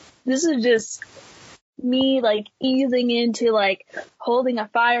 like, this is just me, like, easing into, like, holding a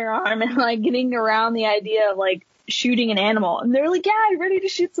firearm and, like, getting around the idea of, like, shooting an animal. And they're like, yeah, you ready to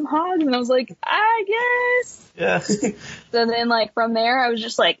shoot some hogs? And I was like, I guess. Yeah. So then, like, from there, I was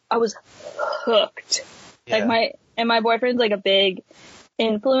just, like, I was hooked. Yeah. Like, my boyfriend's, like, a big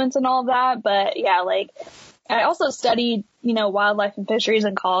influence and all of that. But, yeah, like, I also studied, you know, wildlife and fisheries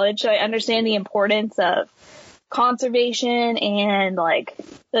in college. So I understand the importance of conservation and like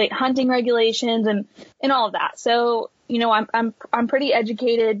hunting regulations and all of that. So, you know, I'm pretty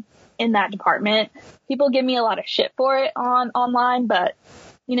educated in that department. People give me a lot of shit for it online, but,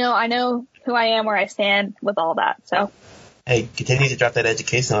 you know, I know who I am, where I stand with all that. So, hey, continue to drop that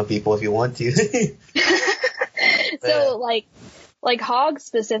education on people if you want to. So like hogs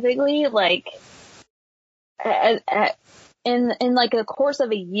specifically, like in like a course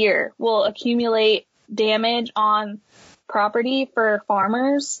of a year will accumulate damage on property for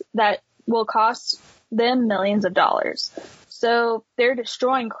farmers that will cost them millions of dollars. So they're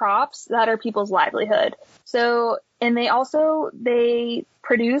destroying crops that are people's livelihood. So, and they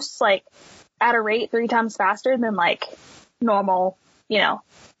produce like at a rate 3 times faster than like normal, you know,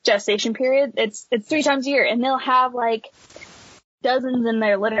 gestation period. It's 3 times a year, and they'll have like dozens in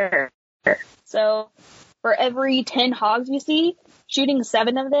their litter. So for every 10 hogs you see, shooting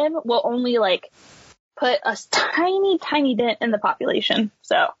 7 of them will only like put a tiny dent in the population.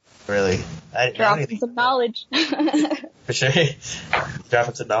 So Really? dropping some knowledge. For sure.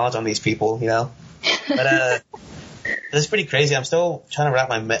 Dropping some knowledge on these people, you know? But it's pretty crazy. I'm still trying to wrap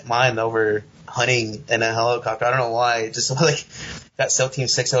my mind over hunting in a helicopter. I don't know why. Just like got SEAL Team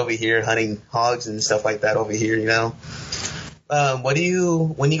 6 over here hunting hogs and stuff like that over here, you know? When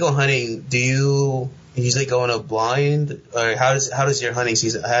you go hunting, do you usually go in a blind, or how does your hunting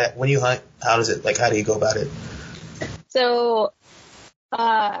season, when you hunt, how do you go about it? So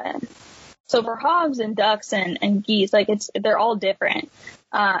for hogs and ducks and geese, like they're all different.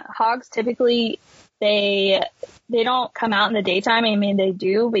 Hogs typically, they don't come out in the daytime. I mean, they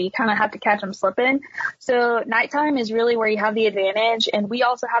do, but you kind of have to catch them slipping. So nighttime is really where you have the advantage. And we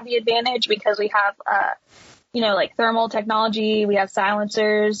also have the advantage because we have, you know, like thermal technology. We have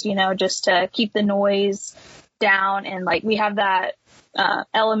silencers, you know, just to keep the noise down. And like, we have that,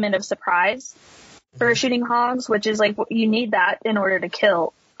 element of surprise for shooting hogs, which is like, you need that in order to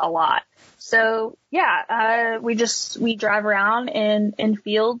kill a lot. So yeah, we drive around in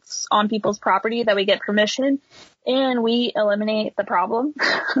fields on people's property that we get permission, and we eliminate the problem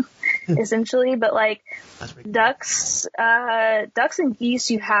essentially. But like ducks and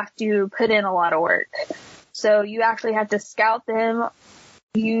geese, you have to put in a lot of work. So you actually have to scout them.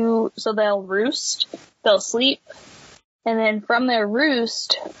 So they'll roost, they'll sleep, and then from their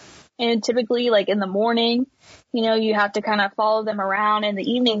roost, and typically like in the morning, you know, you have to kind of follow them around in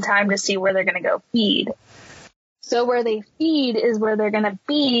the evening time to see where they're going to go feed. So where they feed is where they're going to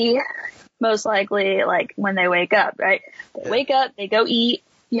be most likely, like when they wake up, right? They wake up, they go eat.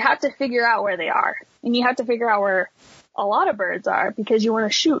 You have to figure out where they are, and you have to figure out where a lot of birds are, because you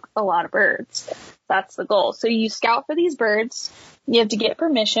want to shoot a lot of birds. That's the goal. So you scout for these birds. You have to get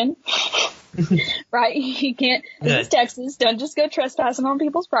permission. right? You can't, this is Texas, don't just go trespassing on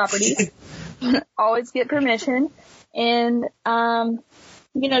people's property. Always get permission. And,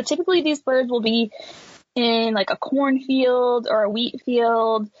 typically these birds will be in like a cornfield or a wheat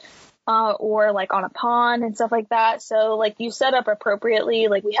field, or like on a pond and stuff like that. So like you set up appropriately,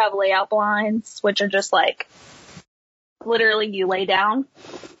 like we have layout blinds, which are just like literally you lay down,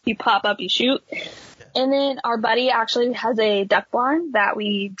 you pop up, you shoot. And then our buddy actually has a duck blind that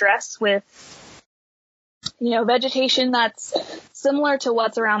we dress with, vegetation that's similar to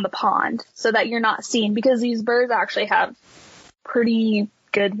what's around the pond so that you're not seen, because these birds actually have pretty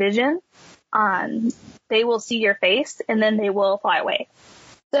good vision. They will see your face and then they will fly away.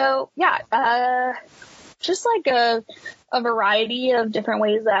 So yeah, just like a variety of different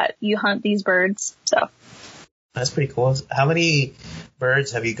ways that you hunt these birds. So that's pretty cool. How many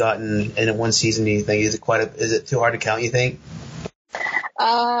birds have you gotten in one season, do you think? Is it too hard to count, you think?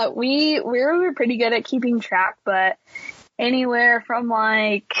 We were pretty good at keeping track, but anywhere from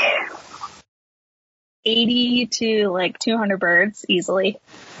like 80 to like 200 birds easily.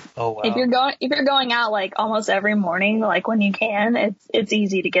 Oh wow. If you're going out like almost every morning, like when you can, it's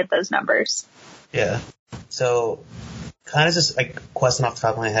easy to get those numbers. Yeah. So kind of just like a question off the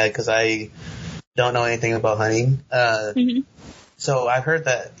top of my head, because I don't know anything about hunting. So I've heard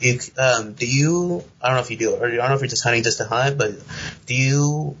that I don't know if you do, or I don't know if you're just hunting just to hunt, but do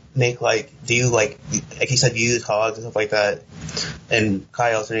you you said, you use hogs and stuff like that, and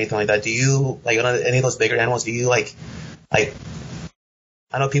coyotes or anything like that? Do you, like, any of those bigger animals, do you like, I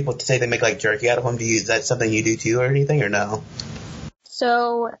know people say they make like jerky out of them. Is that something you do too or anything, or no?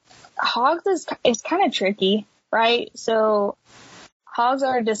 So hogs is kind of tricky, right? So hogs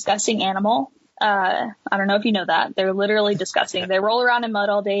are a disgusting animal. I don't know if you know that. They're literally disgusting. They roll around in mud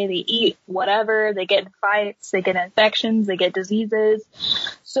all day. They eat whatever. They get in fights. They get infections. They get diseases.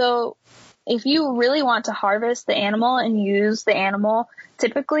 So if you really want to harvest the animal and use the animal,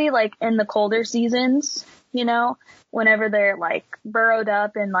 typically like in the colder seasons, whenever they're like burrowed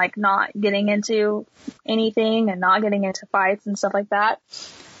up and like not getting into anything and not getting into fights and stuff like that.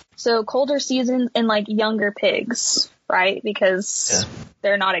 So colder seasons and like younger pigs, right? Because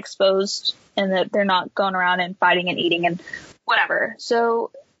they're not exposed and that they're not going around and fighting and eating and whatever.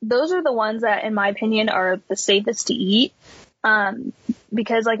 So those are the ones that, in my opinion, are the safest to eat.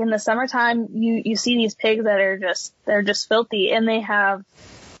 Because like in the summertime, you see these pigs that are they're just filthy and they have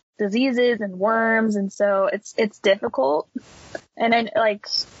diseases and worms. And so it's difficult. And then like,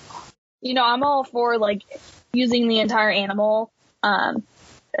 I'm all for like using the entire animal,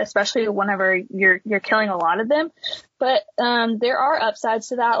 especially whenever you're killing a lot of them. But there are upsides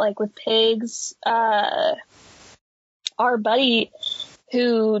to that, like with pigs. Our buddy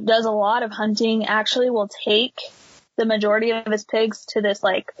who does a lot of hunting actually will take the majority of his pigs to this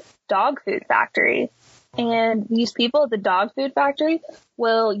like dog food factory. And these people at the dog food factory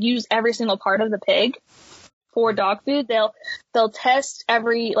will use every single part of the pig for dog food. They'll test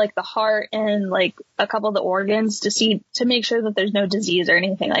every, like the heart and like a couple of the organs to make sure that there's no disease or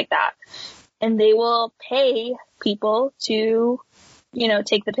anything like that. And they will pay people to,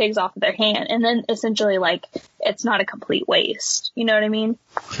 take the pigs off of their hand. And then essentially like it's not a complete waste. You know what I mean?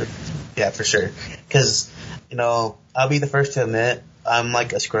 Sure. Yeah, for sure. Cause, I'll be the first to admit I'm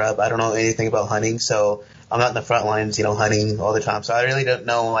like a scrub. I don't know anything about hunting. So I'm not in the front lines, hunting all the time. So I really don't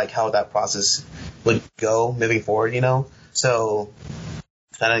know like how that process would go moving forward, So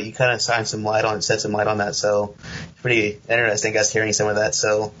you kind of shed some light on that. So it's pretty interesting, guys, hearing some of that.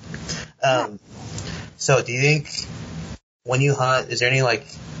 So, so do you think when you hunt, is there any like,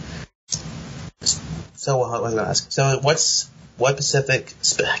 so what was I going to ask? So what specific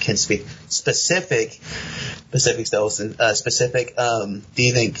do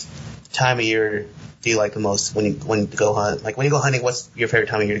you think time of year do you like the most when you go hunt? Like when you go hunting, what's your favorite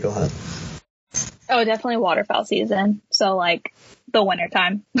time of year to go hunt? Oh, definitely waterfowl season. So like the winter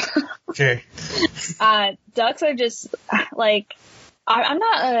time. Sure. Ducks are just like, I'm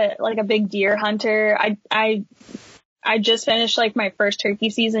not a big deer hunter. I just finished like my first turkey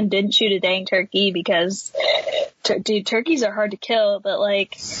season, didn't shoot a dang turkey because turkeys are hard to kill, but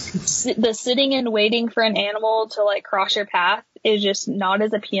like the sitting and waiting for an animal to like cross your path is just not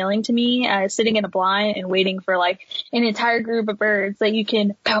as appealing to me as sitting in a blind and waiting for like an entire group of birds that you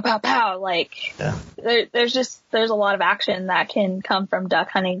can pow, pow, pow. Like there's a lot of action that can come from duck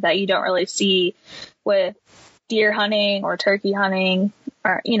hunting that you don't really see with deer hunting or turkey hunting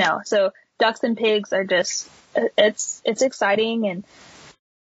or, so ducks and pigs are just, it's exciting. And,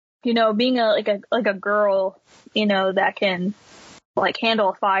 being a girl, that can like handle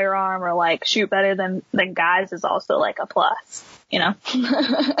a firearm or like shoot better than guys is also like a plus,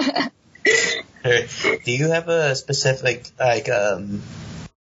 Do you have a specific like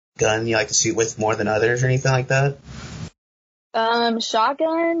gun you like to shoot with more than others or anything like that?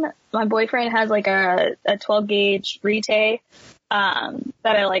 Shotgun. My boyfriend has like a 12 gauge Rite that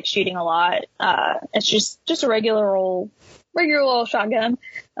I like shooting a lot. It's just a regular old shotgun.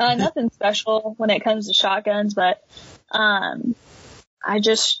 Nothing special when it comes to shotguns, but I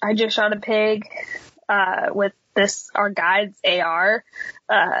just shot a pig with our guide's AR.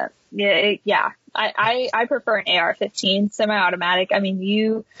 I prefer an AR-15 semi-automatic. I mean,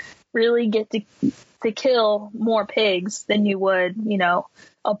 you really get to kill more pigs than you would,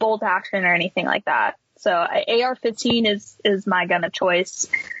 a bolt action or anything like that. So AR-15 is my gun of choice.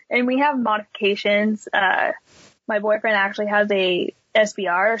 And we have modifications. My boyfriend actually has a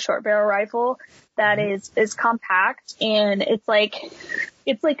SBR, a short barrel rifle that is compact, and it's like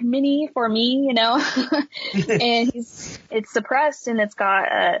mini for me, and it's suppressed and it's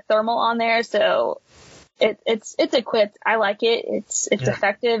got a thermal on there. So it's equipped. I like it. It's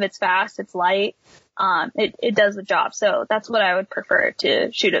effective. It's fast. It's light. It does the job. So that's what I would prefer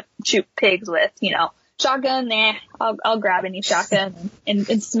to shoot pigs with, Shotgun, nah, I'll grab any shotgun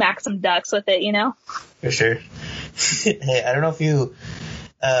and smack some ducks with it, For sure. Hey, I don't know if you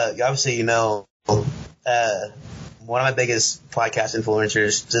obviously, one of my biggest podcast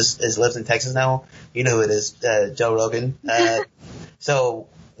influencers just lives in Texas now. You know who it is, Joe Rogan. So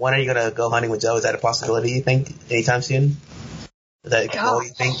when are you going to go hunting with Joe? Is that a possibility, you think, anytime soon? Is that a goal, you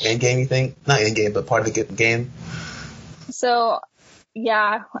think? End game, you think? Not end game, but part of the game? So,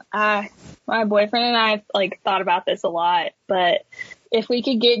 yeah, my boyfriend and I thought about this a lot, but if we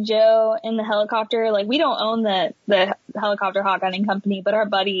could get Joe in the helicopter, we don't own the helicopter hawk hunting company, but our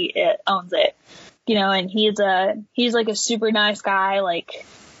buddy owns it, and he's a super nice guy,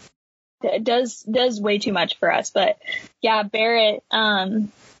 does way too much for us. But yeah, Barrett,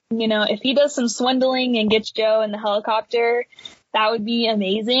 if he does some swindling and gets Joe in the helicopter, that would be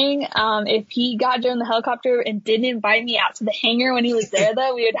amazing. If he got Joe in the helicopter and didn't invite me out to the hangar when he was there,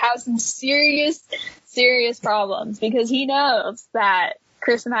 though, we would have some serious problems, because he knows that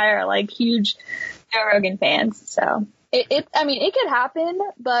Chris and I are huge Joe Rogan fans. So it could happen,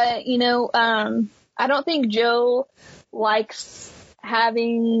 but I don't think Joe likes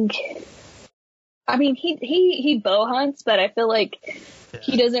having. I mean, he bow hunts, but I feel like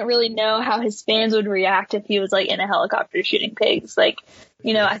he doesn't really know how his fans would react if he was in a helicopter shooting pigs. I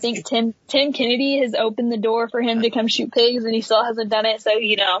think Tim Kennedy has opened the door for him to come shoot pigs, and he still hasn't done it. So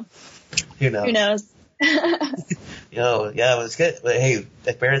who knows? Yeah, it's good. But hey,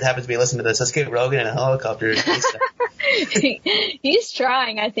 if Barrett happens to be listening to this, let's get Rogan in a helicopter. He's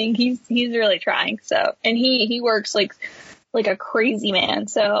trying. I think he's really trying. So, and he works like a crazy man.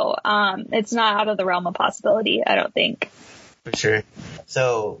 So, it's not out of the realm of possibility, I don't think. For sure.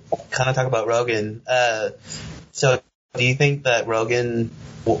 So, kind of talk about Rogan. So, do you think that Rogan?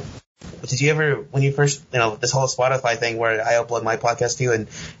 Did you ever, when you first, this whole Spotify thing where I upload my podcast to you and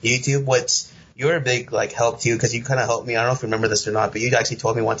YouTube, you're a big help too, because you kind of helped me. I don't know if you remember this or not, but you actually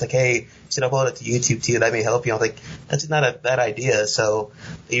told me once hey, you should upload it to YouTube too. That may help you. I was like, that's not a bad idea. So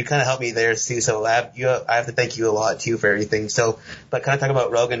you kind of helped me there too. So I have to thank you a lot too for everything. So, but kind of talk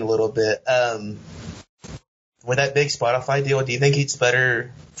about Rogan a little bit. With that big Spotify deal, do you think it's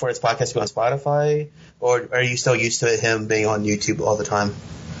better for its podcast to be on Spotify, or are you still used to him being on YouTube all the time?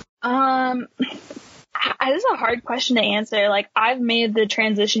 This is a hard question to answer. I've made the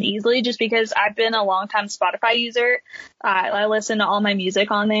transition easily just because I've been a long-time Spotify user. I listen to all my music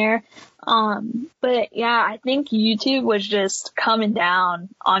on there. But yeah, I think YouTube was just coming down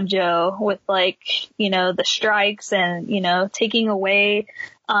on Joe with the strikes and, taking away,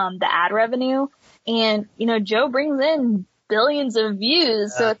 the ad revenue. And, Joe brings in billions of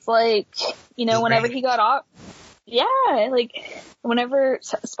views. So it's whenever he got off, yeah, whenever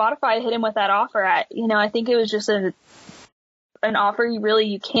Spotify hit him with that offer, I think it was just an offer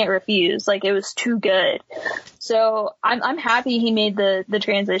you can't refuse. It was too good. So I'm happy he made the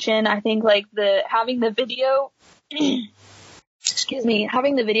transition. I think having the video,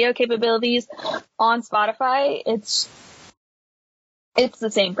 having the video capabilities on Spotify, it's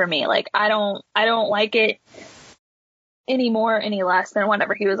the same for me. I don't like it any more, any less than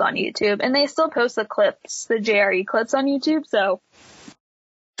whenever he was on YouTube. And they still post the clips, the JRE clips on YouTube. So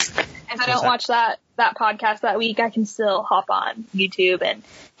if I don't watch that podcast that week, I can still hop on YouTube and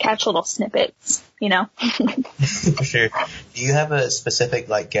catch little snippets, For sure. Do you have a specific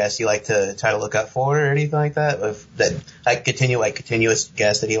guest you like to try to look up for or anything like that? Continuous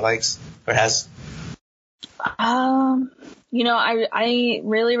guest that he likes or has? I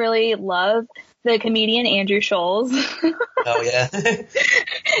really, really love the comedian Andrew Scholes. Oh yeah.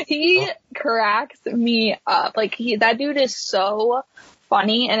 He cracks me up. Like, that dude is so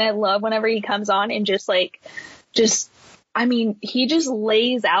funny, and I love whenever he comes on and I mean, he just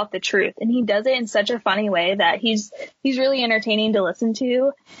lays out the truth, and he does it in such a funny way that he's really entertaining to listen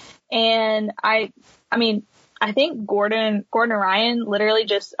to. And I mean, I think Gordon and Ryan literally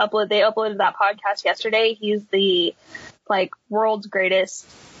just uploaded that podcast yesterday. He's the like world's greatest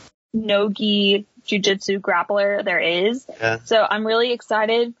no-gi jiu-jitsu grappler there is. Yeah. So I'm really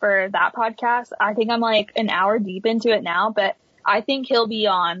excited for that podcast. I think I'm like an hour deep into it now, but I think he'll be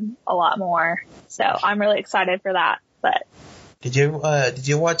on a lot more. So I'm really excited for that. But did you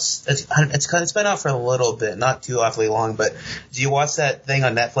watch? It's been out for a little bit, not too awfully long. But did you watch that thing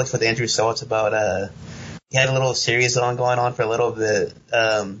on Netflix with Andrew Schultz about he had a little series going on for a little bit,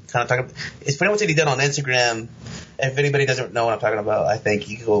 kind of talking. It's pretty much what he did on Instagram. If anybody doesn't know what I'm talking about, I think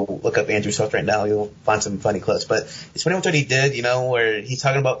you can go look up Andrew Schultz right now. You'll find some funny clips. But it's pretty much what he did, where he's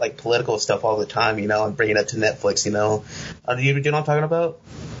talking about like political stuff all the time, and bringing it up to Netflix, Do you know what I'm talking about?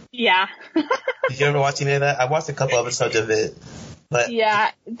 yeah. Did you ever watch any of that? I watched a couple episodes of it. But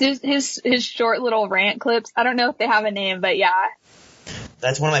yeah, his short little rant clips. I don't know if they have a name, but yeah.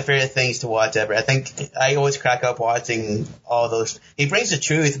 That's one of my favorite things to watch ever. I think I always crack up watching all those. He brings the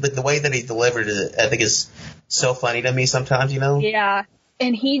truth, but the way that he delivered it, I think is so funny to me sometimes, Yeah.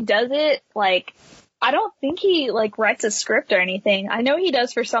 And he does it like, I don't think he like writes a script or anything. I know he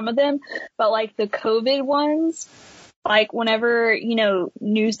does for some of them, but like the COVID ones, like whenever,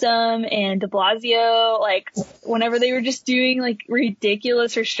 Newsom and de Blasio, like whenever they were just doing like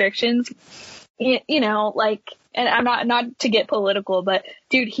ridiculous restrictions, and I'm not to get political, but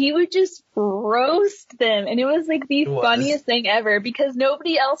dude, he would just roast them. And it was like the funniest thing ever because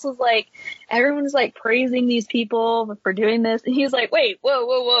nobody else was like, everyone was like praising these people for doing this. And he was like, wait,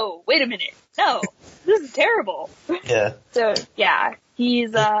 whoa, wait a minute. No, this is terrible. Yeah. So yeah,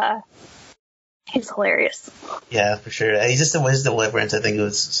 he's hilarious. Yeah, for sure. He's just his deliverance. I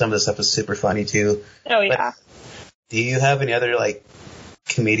think some of the stuff is super funny too. Oh yeah. But do you have any other like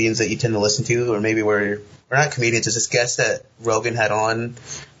comedians that you tend to listen to, or maybe we're not comedians, it's just guests that Rogan had on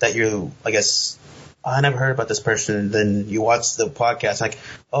that I never heard about this person, and then you watch the podcast like,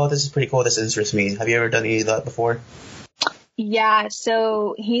 oh, this is pretty cool, this interests me. Have you ever done any of that before? Yeah,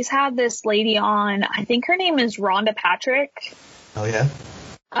 so he's had this lady on, I think her name is Rhonda Patrick. Oh yeah.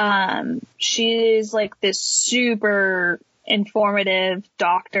 She's like this super informative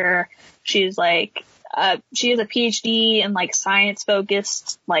doctor. She's like, she has a PhD in like science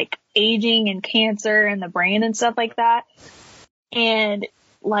focused, like aging and cancer and the brain and stuff like that. And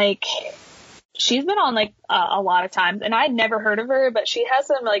like, she's been on like a lot of times, and I'd never heard of her, but she has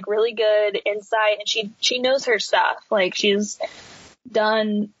some like really good insight, and she knows her stuff. Like she's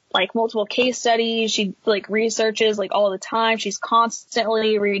done like multiple case studies. She like researches like all the time. She's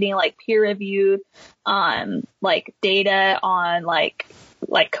constantly reading like peer reviewed, like data on like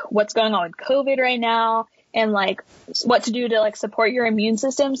what's going on with COVID right now, and like what to do to like support your immune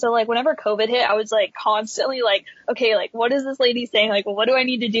system. So like whenever COVID hit, I was like constantly like, okay, like what is this lady saying? Like, what do I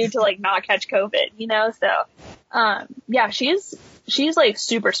need to do to like not catch COVID? So, yeah, she's like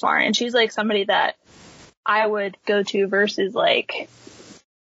super smart, and she's like somebody that I would go to versus like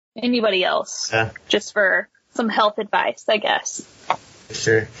anybody else, just for some health advice, I guess.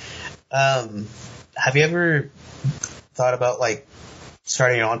 Sure. Have you ever thought about like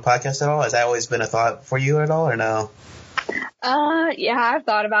starting your own podcast at all? Has that always been a thought for you at all, or no? Yeah, I've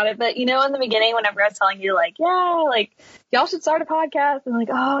thought about it, but in the beginning, whenever I was telling you like, yeah, like y'all should start a podcast, and like,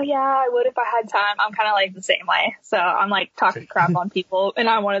 oh yeah, I would if I had time. I'm kind of like the same way. So I'm like talking crap on people, and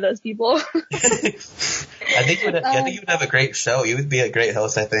I'm one of those people. I think you would have a great show. You would be a great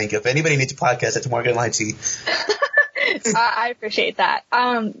host, I think. If anybody needs a podcast, it's Morgan Lightsey. I appreciate that.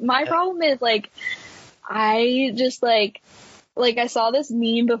 My problem is like, I just like I saw this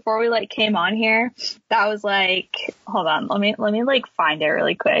meme before we like came on here that was like, hold on, let me like find it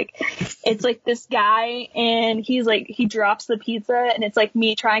really quick. It's like this guy, and he's like, he drops the pizza, and it's like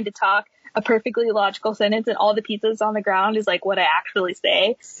me trying to talk a perfectly logical sentence, and all the pizzas on the ground is like what I actually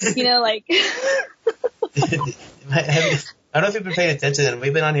say, like. I don't know if you've been paying attention.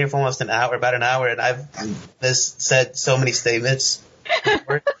 We've been on here for almost about an hour, and I've said so many statements.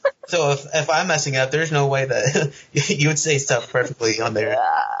 So if I'm messing up, there's no way that you would say stuff perfectly on there.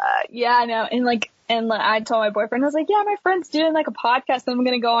 Yeah, I know. And I told my boyfriend, I was like, yeah, my friend's doing like a podcast, and I'm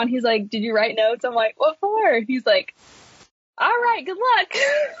going to go on. He's like, did you write notes? I'm like, what for? He's like, all right, good luck.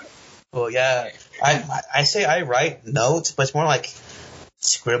 Well, yeah, I say I write notes, but it's more like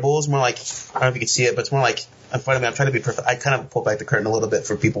scribbles, more like, I don't know if you can see it, but it's more like in front of me. I'm trying to be perfect. I kind of pull back the curtain a little bit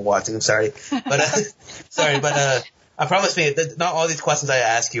for people watching. I'm sorry. But, I promise me that not all these questions I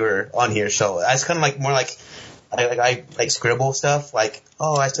ask you are on here. So it's kind of like more like I scribble stuff. Like,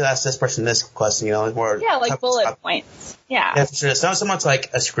 oh, I should ask this person this question. You know, it's more like bullet points. Yeah. Yeah, for sure. It's not so much like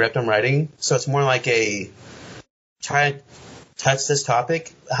a script I'm writing. So it's more like a try to touch this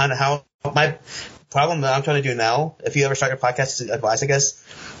topic. How my problem that I'm trying to do now. If you ever start your podcast, advice, I guess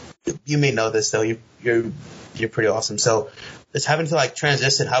you may know this though. You're pretty awesome. So it's having to like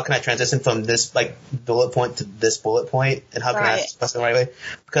transition. How can I transition from this like bullet point to this bullet point, and how can I ask this question the right way?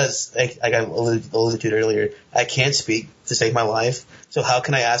 Because like I alluded to it earlier, I can't speak to save my life. So how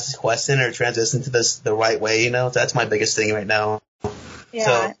can I ask this question or transition to this the right way? You know, that's my biggest thing right now.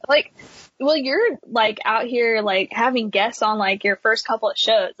 Yeah, so, well, you're like out here like having guests on like your first couple of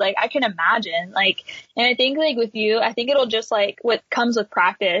shows. Like I can imagine like, and I think like with you, I think it'll just like what comes with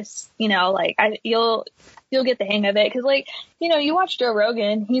practice. You know, like you'll get the hang of it. Cause like, you know, you watch Joe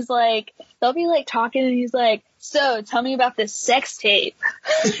Rogan, he's like, they'll be like talking and he's like, so tell me about this sex tape.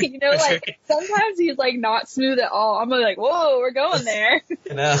 You know, like sometimes he's like not smooth at all. I'm like, whoa, we're going there.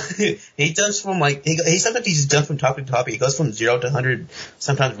 You know, he jumps from like, he sometimes he just jumps from topic to topic. He goes from 0 to 100,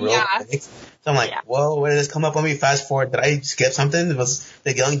 sometimes real quick. So I'm like, whoa, where did this come up? Let me fast forward. Did I skip something? Was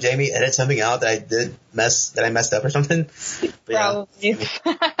the young Jamie edit something out that I messed up or something? But, probably.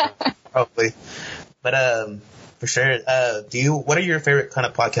 Probably. But for sure, what are your favorite kind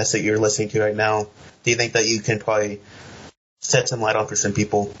of podcasts that you're listening to right now? Do you think that you can probably shed some light on for some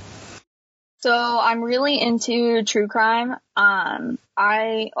people? So I'm really into true crime.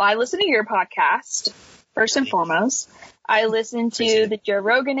 I listen to your podcast first and foremost. I listen to the Joe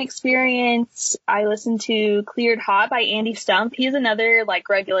Rogan Experience. I listen to Cleared Hot by Andy Stump. He's another like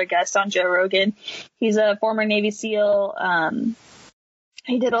regular guest on Joe Rogan. He's a former Navy SEAL.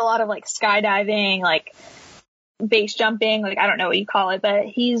 He did a lot of like skydiving, like base jumping, like I don't know what you call it, but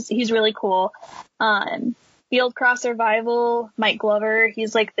he's really cool. Field Cross Survival, Mike Glover,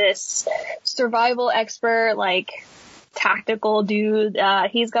 he's like this survival expert, like tactical dude.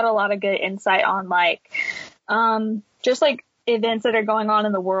 He's got a lot of good insight on like just like events that are going on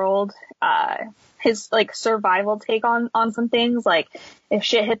in the world. His like survival take on some things, like if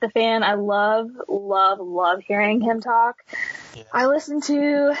shit hit the fan. I love hearing him talk. Yeah. I listen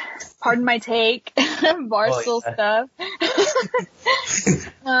to, pardon my take, Barstool stuff.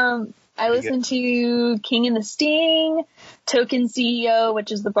 I listen to King and the Sting, Token CEO,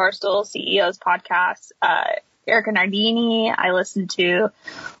 which is the Barstool CEO's podcast, Erica Nardini. I listen to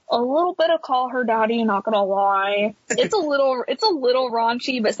a little bit of Call Her Daddy, not gonna lie. It's a little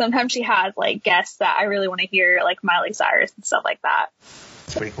raunchy, but sometimes she has like guests that I really want to hear, like Miley Cyrus and stuff like that.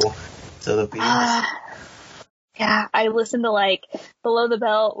 That's pretty cool. So the Beatles. Yeah, I listen to like Below the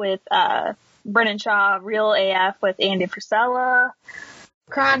Belt with Brennan Shaw, Real AF with Andy Frisella,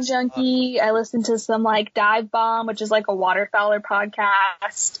 Crime Junkie. I listen to some like Dive Bomb, which is like a waterfowler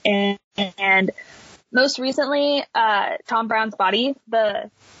podcast, and most recently, Tom Brown's Body,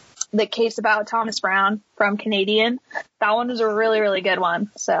 the case about Thomas Brown from Canadian. That one is a really, really good one.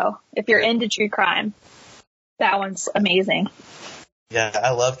 So if you're into true crime, that one's amazing. Yeah,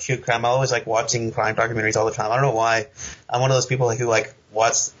 I love true crime. I always like watching crime documentaries all the time. I don't know why. I'm one of those people who like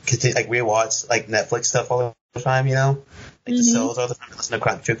rewatch like Netflix stuff all the time, you know? Like the shows all the time. I listen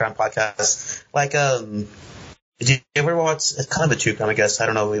to true crime podcasts. Like, did you ever watch, it's kind of a true crime, I guess. I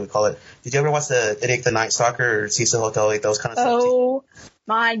don't know what we would call it. Did you ever watch the Idiot the Night Stalker or Cecil Hotel, like those kind of stuff? Oh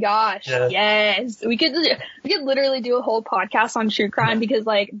my gosh. Yeah. Yes. We could literally do a whole podcast on true crime because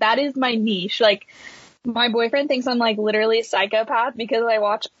like that is my niche. Like my boyfriend thinks I'm like literally a psychopath because I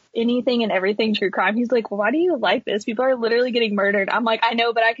watch anything and everything true crime. He's like, well, why do you like this? People are literally getting murdered. I'm like, I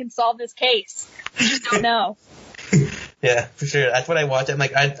know, but I can solve this case. You just don't know. Yeah, for sure. That's what I watch. I'm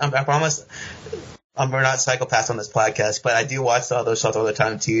like, I promise. We're not psychopaths on this podcast, but I do watch all those shows all the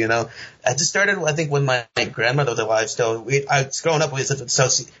time too, you know. I just started, I think, when my grandmother was alive still. I was growing up, so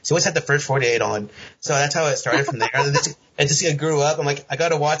she always had the first 48 on. So that's how it started from there. And it grew up. I'm like, I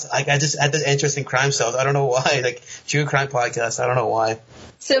gotta watch, like, I just had this interest in crime shows. I don't know why. Like, true crime podcasts, I don't know why.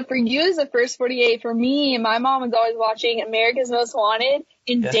 So for you as the first 48, for me, my mom was always watching America's Most Wanted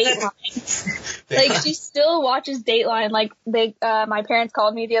in Dateline. Like, she still watches Dateline. Like, my parents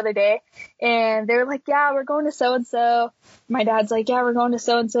called me the other day, and they were like, yeah, we're going to so-and-so. My dad's like, yeah, we're going to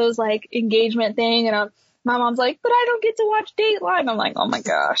so-and-so's, like, engagement thing. And my mom's like, but I don't get to watch Dateline. I'm like, oh, my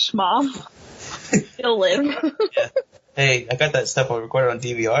gosh, Mom. You'll live. Yeah. Hey, I got that stuff recorded on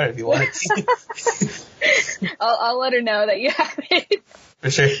DVR if you want it. I'll let her know that you have it. For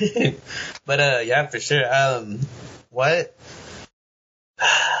sure. But, yeah, for sure. What?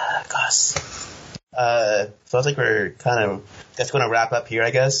 Gosh. Feels like we're kind of that's going to wrap up here,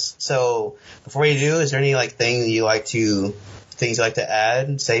 I guess. So before you do, is there any like things you like to add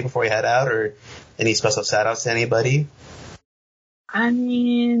and say before you head out, or any special shout outs to anybody? I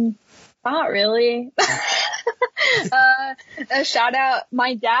mean, not really. A shout out.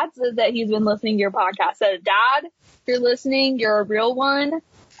 My dad says that he's been listening to your podcast. So, Dad, if you're listening, you're a real one.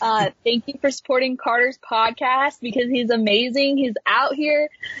 Thank you for supporting Carter's podcast because he's amazing. He's out here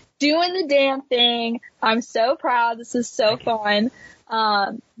doing the damn thing. I'm so proud. This is so fun.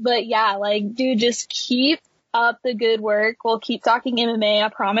 But yeah, like, dude, just keep up the good work. We'll keep talking MMA. I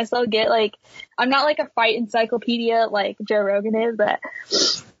promise I'll get like, I'm not like a fight encyclopedia like Joe Rogan is, but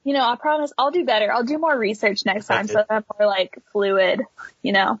you know, I promise I'll do better. I'll do more research next time so that I'm more like fluid,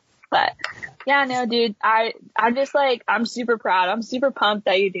 you know, but yeah, no, dude, I'm just like, I'm super proud. I'm super pumped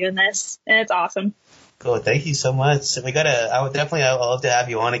that you're doing this and it's awesome. Cool. Thank you so much. I'd love to have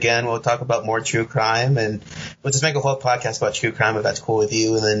you on again. We'll talk about more true crime and we'll just make a whole podcast about true crime if that's cool with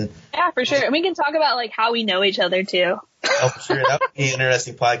you. And then. Yeah, for sure. And we can talk about like how we know each other too. Oh, for sure. That would be an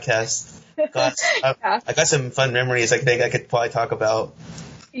interesting podcast. I got some fun memories I think I could probably talk about.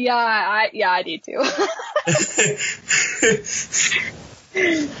 Yeah, I do too.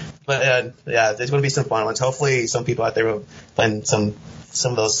 But yeah, there's going to be some fun ones. Hopefully some people out there will find some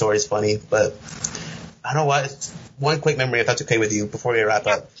of those stories funny, but I don't know why. One quick memory, if that's okay with you, before we wrap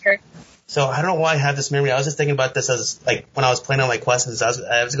up. Sure. So I don't know why I have this memory. I was just thinking about this as like when I was playing on my questions.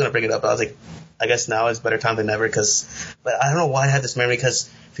 I was going to bring it up. I was like, I guess now is a better time than ever. But I don't know why I had this memory because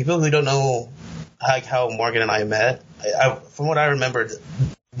people who don't know like how Morgan and I met, from what I remembered,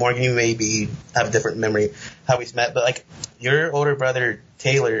 Morgan, you maybe have a different memory how we met. But like your older brother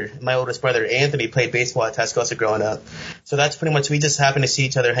Taylor, my oldest brother Anthony played baseball at Tascosa growing up. So that's pretty much we just happened to see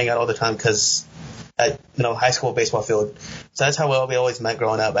each other hang out all the time because. At high school baseball field, so that's how well we always met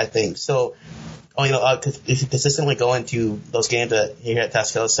growing up, I think. So, consistently going to those games here at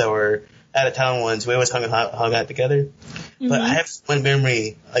Tascosa or out of town ones, we always hung out together. Mm-hmm. But I have one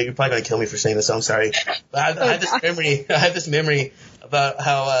memory. You're probably gonna kill me for saying this, so I'm sorry. But I have this memory about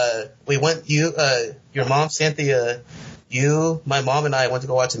how we went. Your mom, Cynthia, my mom, and I went to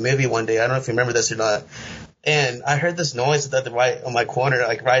go watch a movie one day. I don't know if you remember this or not. And I heard this noise at the right on my corner,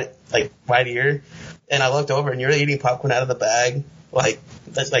 right ear. And I looked over, and you're eating popcorn out of the bag,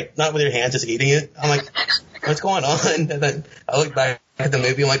 that's not with your hands, just eating it. I'm like, what's going on? And then I look back at the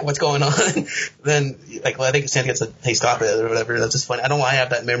movie, I'm like, what's going on? Then I think Santa gets a hey, stop it or whatever. That's just funny. I don't know why I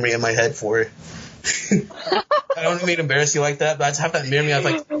have that memory in my head for. I don't mean to embarrass you like that, but I just have that memory. I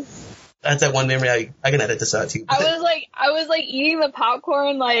was like, that's that one memory. I can edit this out too. I was eating the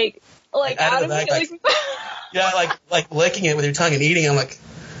popcorn like out of the bag, yeah, like licking it with your tongue and eating. I'm like,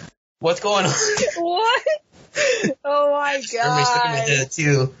 what's going on? What? Oh my god! Memories stuck in my head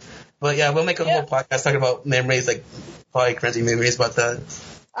too. But yeah, we'll make a whole podcast talking about memories, like probably crazy memories about that.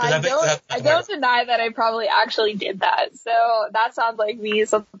 I don't deny that I probably actually did that. So that sounds like me,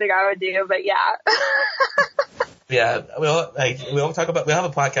 something I would do. But yeah. Yeah, we'll have a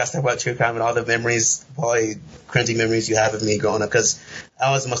podcast about true crime and all the memories, probably cringy memories you have of me growing up. Because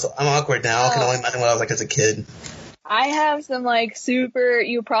I'm awkward now. I can only imagine what I was like as a kid. I have some I have some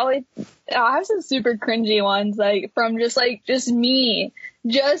super cringy ones, from just me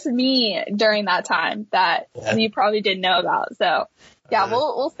during that time that you probably didn't know about. So yeah,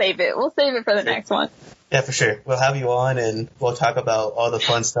 we'll save it. We'll save it for the next one. Yeah, for sure. We'll have you on and we'll talk about all the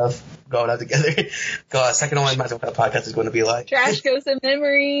fun stuff going on together. God, I can only imagine what that podcast is going to be like. Trash Ghosts and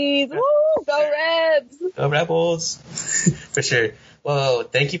Memories. Woo! Go Rebs! Go Rebels! For sure. Well,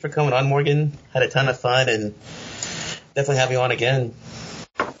 thank you for coming on, Morgan. Had a ton of fun and definitely have you on again.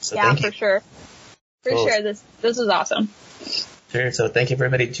 So yeah, for sure. For sure. This was awesome. Sure. So thank you for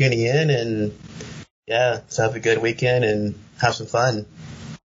everybody tuning in and yeah, so have a good weekend and have some fun.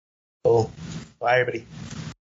 Cool. Bye, everybody.